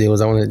I want to do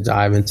is I want to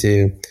dive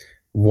into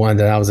one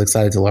that I was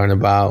excited to learn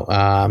about.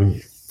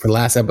 For the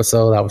last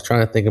episode, I was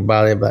trying to think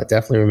about it, but I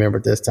definitely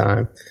remembered this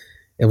time.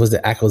 It was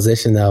the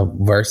acquisition of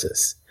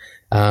Versus.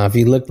 If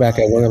you look back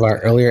at one of our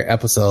earlier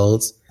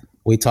episodes,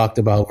 we talked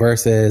about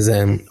Versus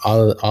and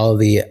all of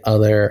the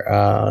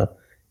other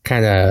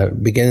kind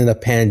of beginning of the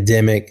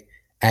pandemic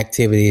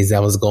activities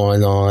that was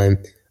going on.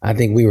 I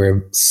think we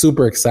were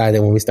super excited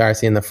when we started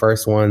seeing the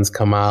first ones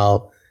come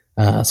out.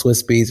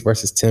 Swiss Beats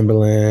versus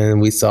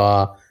Timberland. We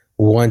saw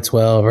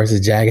 112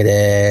 versus Jagged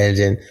Edge,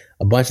 and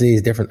a bunch of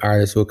these different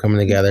artists who were coming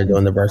together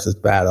doing the Versus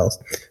battles.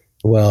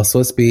 Well,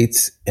 Swiss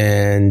Beats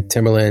and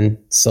Timberland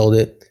sold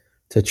it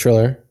to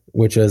Triller,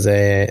 which is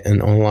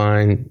an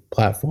online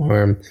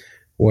platform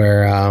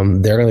where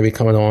they're going to be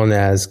coming on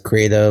as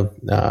creative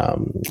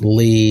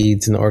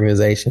leads in the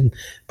organization.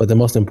 But the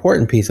most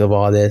important piece of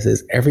all this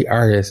is every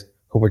artist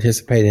who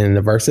participated in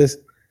the Versus,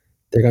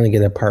 they're going to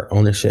get a part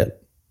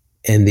ownership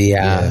in the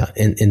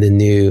in the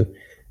new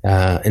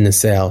in the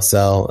sale.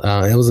 So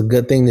it was a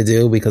good thing to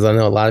do, because I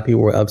know a lot of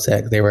people were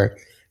upset. They were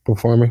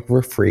performing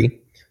for free,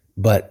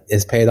 but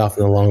it's paid off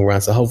in the long run.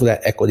 So hopefully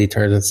that equity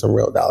turns into some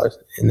real dollars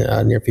in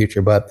the near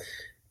future. But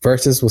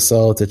Versus was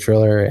sold to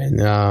Triller in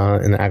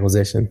the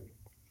acquisition.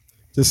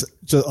 Just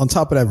on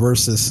top of that,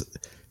 Versus,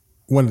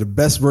 one of the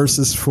best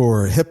verses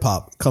for hip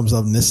hop comes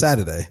up this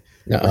Saturday.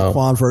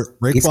 Raekwon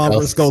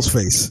versus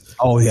Ghostface.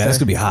 Oh yeah, that's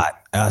gonna be hot.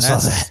 I saw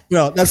that.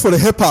 That's for the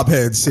hip hop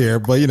heads here,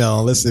 but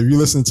listen, if you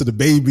listen to the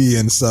Baby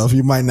and stuff,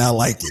 you might not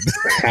like it.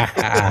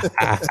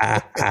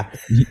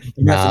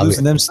 You have to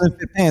loosen them slim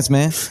fit pants,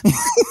 man. He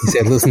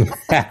said, "Loosen them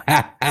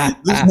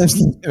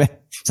slim fit pants."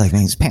 It's like,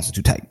 man, his pants are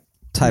too tight.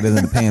 Tighter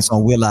than the pants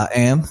on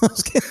Will.i.am.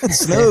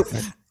 Snoop.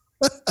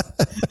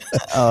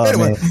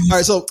 Anyway, all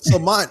right. So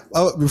mine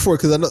before,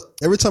 because I know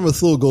every time a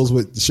fool goes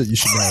with the shit you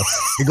should know,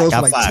 it goes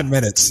for like 10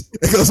 minutes.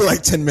 It goes for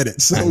like 10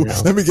 minutes. So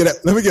let me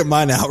get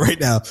mine out right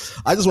now.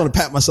 I just want to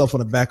pat myself on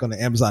the back on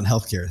the Amazon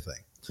healthcare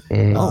thing.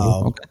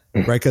 Okay.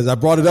 Right, because I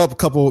brought it up a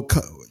couple of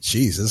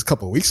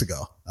weeks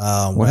ago.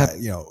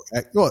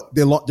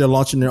 They're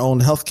launching their own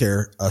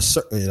healthcare.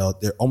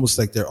 They're almost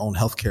like their own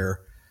healthcare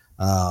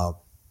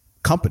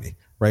company.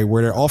 Right,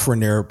 where they're offering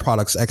their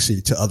products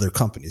actually to other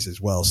companies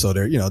as well. So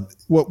they're,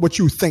 what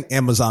you think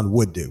Amazon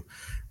would do,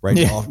 right?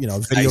 Yeah.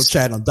 Video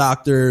chat on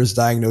doctors,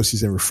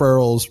 diagnoses and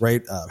referrals,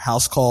 right?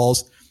 House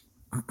calls.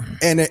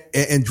 And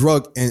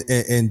drug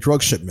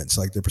shipments,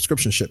 like their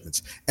prescription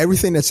shipments,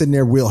 everything that's in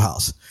their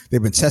wheelhouse.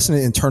 They've been testing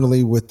it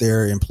internally with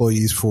their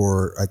employees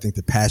for, I think,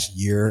 the past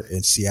year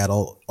in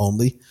Seattle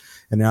only.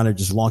 And now they're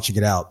just launching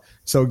it out.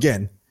 So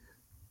again,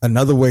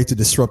 another way to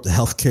disrupt the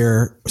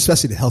healthcare,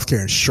 especially the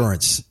healthcare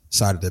insurance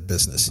side of the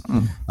business.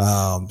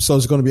 So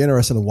it's going to be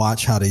interesting to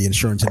watch how the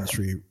insurance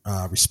industry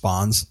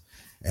responds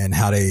and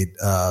how they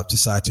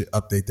decide to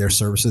update their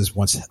services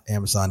once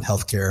Amazon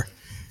Healthcare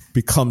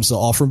becomes the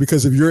offering.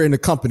 Because if you're in a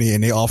company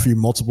and they offer you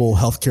multiple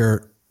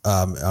healthcare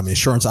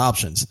insurance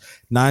options,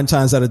 9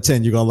 times out of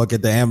 10 you're going to look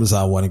at the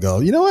Amazon one and go,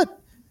 you know what,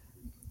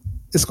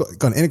 it's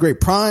going to integrate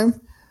Prime.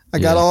 I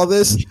got all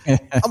this. I'm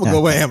gonna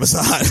go with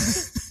Amazon.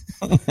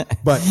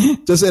 But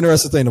just an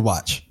interesting thing to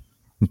watch.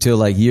 Until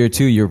like year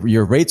 2,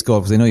 your rates go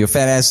up because they know your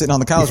fat ass sitting on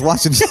the couch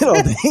watching shit all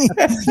day.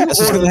 That's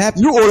what's gonna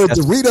happen. You order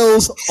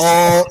Doritos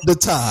all the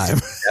time.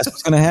 That's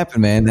what's gonna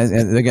happen, man.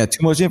 They got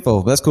too much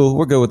info. That's cool.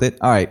 We're good with it.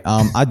 All right.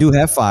 I do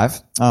have 5.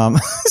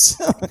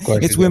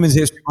 It's Women's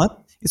History Month.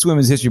 It's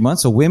Women's History Month.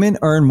 So women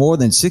earn more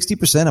than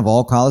 60% of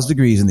all college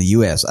degrees in the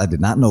U.S. I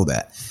did not know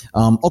that.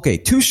 Okay,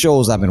 2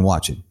 shows I've been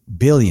watching.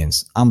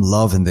 Billions. I'm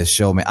loving this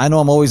show, man. I know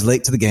I'm always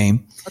late to the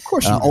game. Of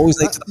course, always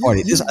late to the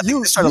party. I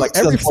think this started like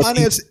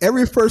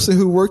every person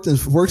who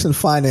works in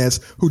finance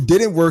who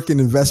didn't work in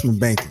investment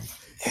banking.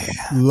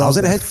 I was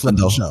at a hedge fund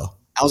though. Show.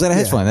 I was at a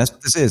hedge fund. That's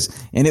what this is,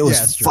 and it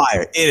was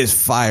fire. It is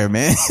fire,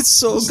 man. It's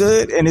so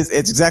good, and it's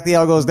exactly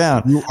how it goes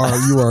down. You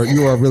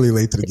are really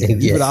late to the game.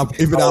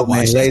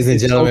 Ladies and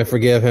gentlemen,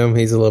 forgive him.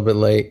 He's a little bit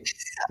late.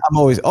 I'm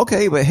always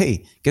okay, but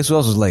hey, guess who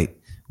else was late?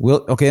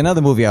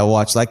 Another movie I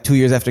watched like 2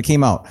 years after it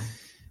came out.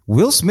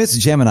 Will Smith's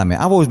Gemini Man.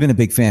 I've always been a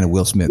big fan of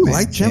Will Smith. You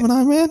like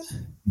Gemini Man?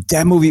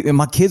 That movie, and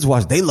my kids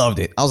watched, they loved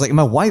it. I was like,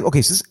 my wife,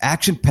 okay, so this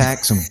action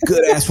packed, some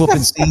good ass whooping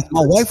scenes.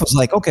 My wife was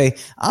like, okay,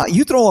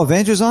 you throw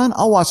Avengers on,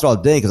 I'll watch it all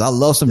day because I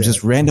love some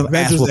just random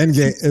Avengers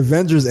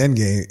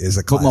Endgame is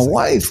a classic.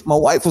 But my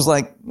wife was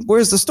like,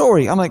 where's the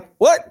story? I'm like,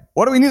 what?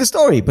 Why do we need a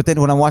story? But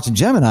then when I'm watching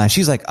Gemini,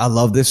 she's like, I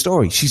love this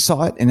story. She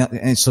saw it,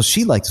 and so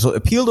she liked it. So it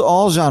appealed to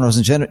all genres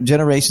and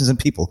generations and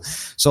people.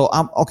 So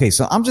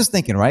I'm just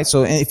thinking, right?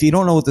 So if you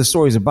don't know what the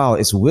story is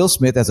about, it's Will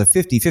Smith as a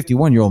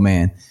 51-year-old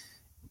man.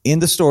 In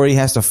the story, he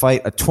has to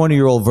fight a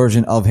 20-year-old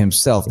version of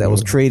himself that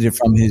was created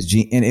from his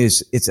gene. And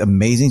it's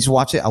amazing to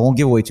watch it. I won't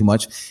give away too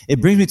much.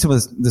 It brings me to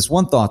this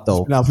one thought, though.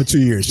 It's been out for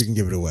 2 years. You can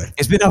give it away.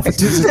 It's been out for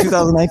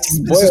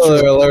 2019.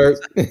 Spoiler alert.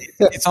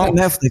 It's on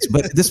Netflix.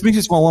 But this brings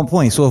us to one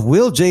point. So if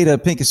Jada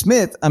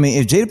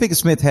Pinkett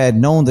Smith had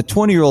known the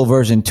 20-year-old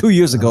version 2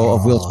 years ago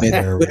of Will Smith,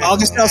 would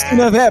August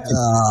Alsina have happened?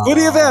 Would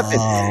he have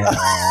happened?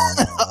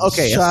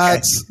 Okay.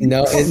 Shots.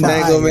 No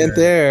entanglement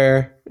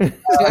there.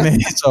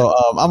 So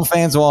I'm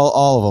fans of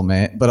all of them,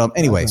 man. But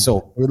anyway,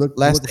 so we're looking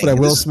for that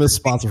Will Smith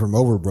sponsor from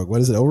Overbrook.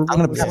 What is it, Overbrook? I'm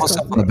going to pat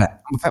myself on the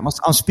back.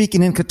 I'm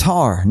speaking in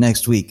Qatar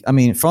next week. I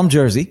mean, from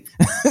Jersey.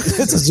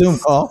 It's a Zoom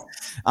call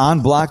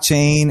on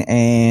blockchain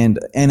and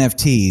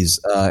NFTs.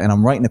 And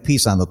I'm writing a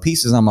piece on the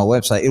pieces on my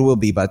website. It will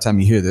be by the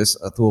time you hear this,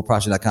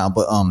 thulproject.com.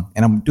 But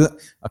and I'm doing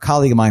a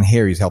colleague of mine,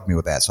 Harry's helped me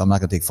with that, so I'm not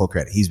going to take full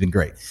credit. He's been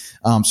great.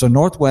 So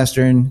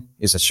Northwestern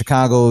is a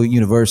Chicago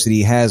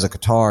university, has a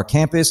Qatar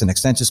campus, an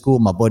extension school.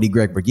 My buddy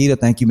Greg Brigida,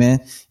 thank you, man,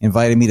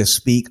 invited me to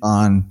speak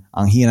on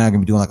he and I are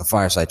going to be doing like a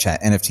fireside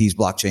chat, NFTs,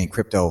 blockchain,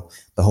 crypto,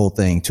 the whole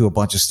thing, to a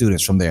bunch of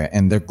students from there.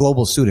 And they're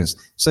global students.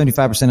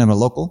 75% of them are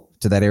local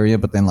to that area,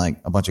 but then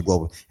like a bunch of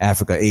global,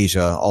 Africa,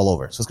 Asia, all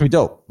over. So it's going to be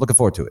dope. Looking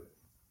forward to it.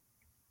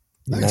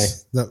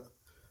 Nice.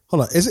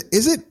 Hold on. Is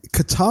it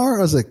Qatar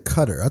or is it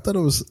Qatar? I thought it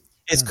was.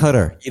 It's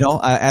Qatar. You know,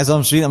 as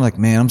I'm street, I'm like,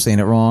 man, I'm saying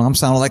it wrong. I'm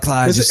sounding like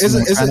Clyde. It's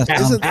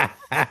the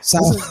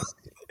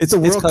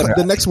World Cup.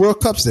 The next World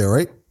Cup's there,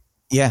 right?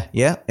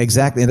 Yeah,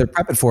 exactly. And they're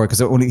prepping for it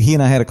because when he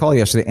and I had a call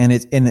yesterday, and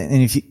if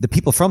the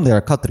people from there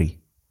are Qatari.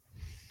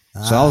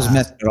 So I was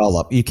messing it all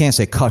up. You can't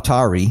say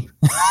Qatari.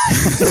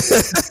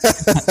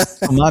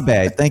 Oh, my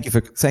bad. Thank you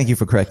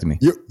for correcting me.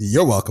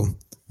 You're welcome.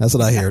 That's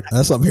what I hear.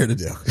 That's what I'm here to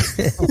do.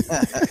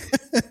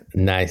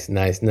 Nice.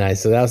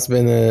 So that's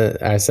been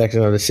our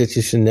section of the shit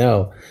you should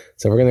know.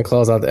 So we're going to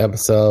close out the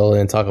episode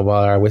and talk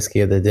about our whiskey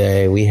of the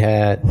day. We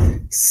had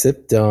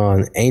sipped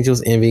on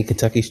Angel's Envy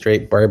Kentucky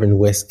Straight Bourbon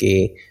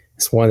Whiskey.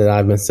 It's one that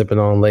I've been sipping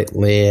on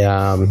lately.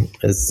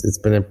 It's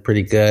been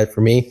pretty good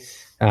for me.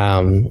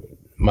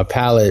 My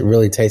palate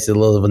really tasted a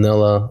little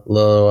vanilla, a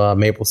little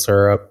maple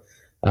syrup,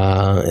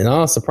 and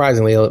also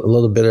surprisingly a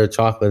little bit of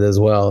chocolate as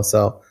well.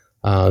 So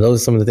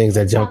those are some of the things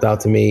that jumped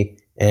out to me,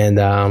 and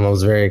I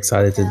was very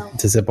excited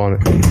to sip on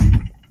it.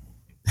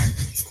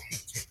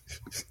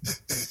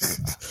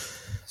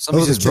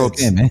 Somebody just broke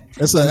in, man.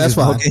 That's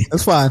fine.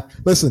 That's fine.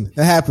 Listen,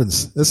 it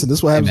happens. Listen, this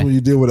is what happens when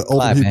you deal with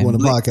older people in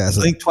the podcast.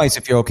 Blink twice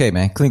if you're okay,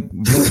 man. Blink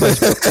twice.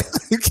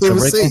 You can't even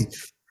see.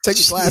 Take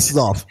your glasses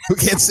off. We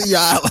can't see your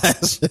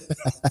eyelash.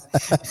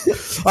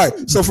 All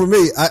right. So for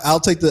me, I'll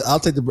take the.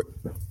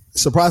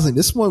 Surprisingly,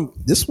 this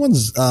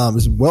one's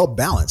is well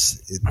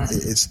balanced.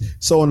 It's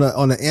so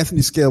on the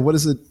Anthony scale. What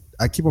is it?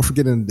 I keep on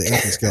forgetting the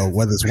Anthony scale,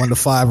 whether it's 1 to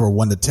 5 or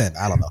 1 to 10.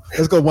 I don't know.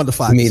 Let's go 1 to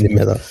 5. Me in the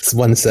middle. It's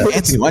 1 to 7.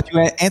 Anthony, why don't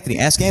you Anthony?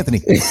 Ask Anthony.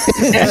 This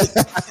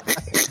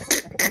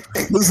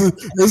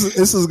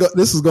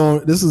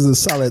is a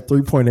solid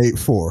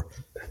 3.84.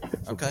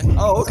 Okay.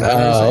 Oh,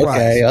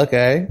 okay.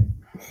 Okay.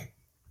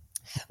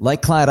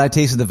 Like Clyde, I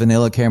tasted the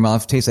vanilla caramel.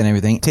 I've tasted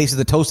everything. Tasted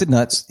the toasted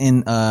nuts,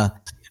 and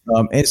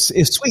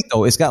it's sweet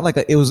though. It's got like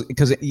it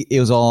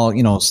was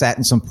all sat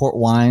in some port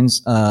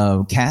wines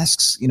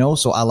casks,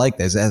 So I like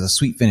this. It has a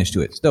sweet finish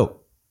to it. It's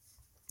dope.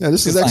 Yeah,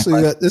 this is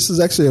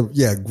actually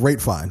a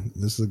great find.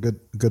 This is a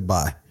good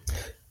buy.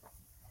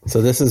 So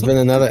this has been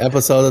another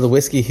episode of the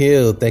Whiskey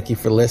Hill. Thank you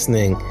for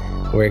listening.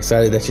 We're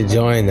excited that you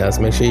joined us.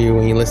 Make sure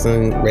when you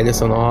listen, rate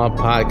us on all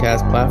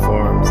podcast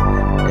platforms,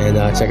 and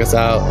check us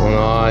out on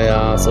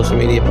all social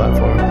media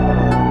platforms.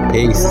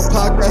 Peace.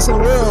 Podcast in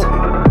the world.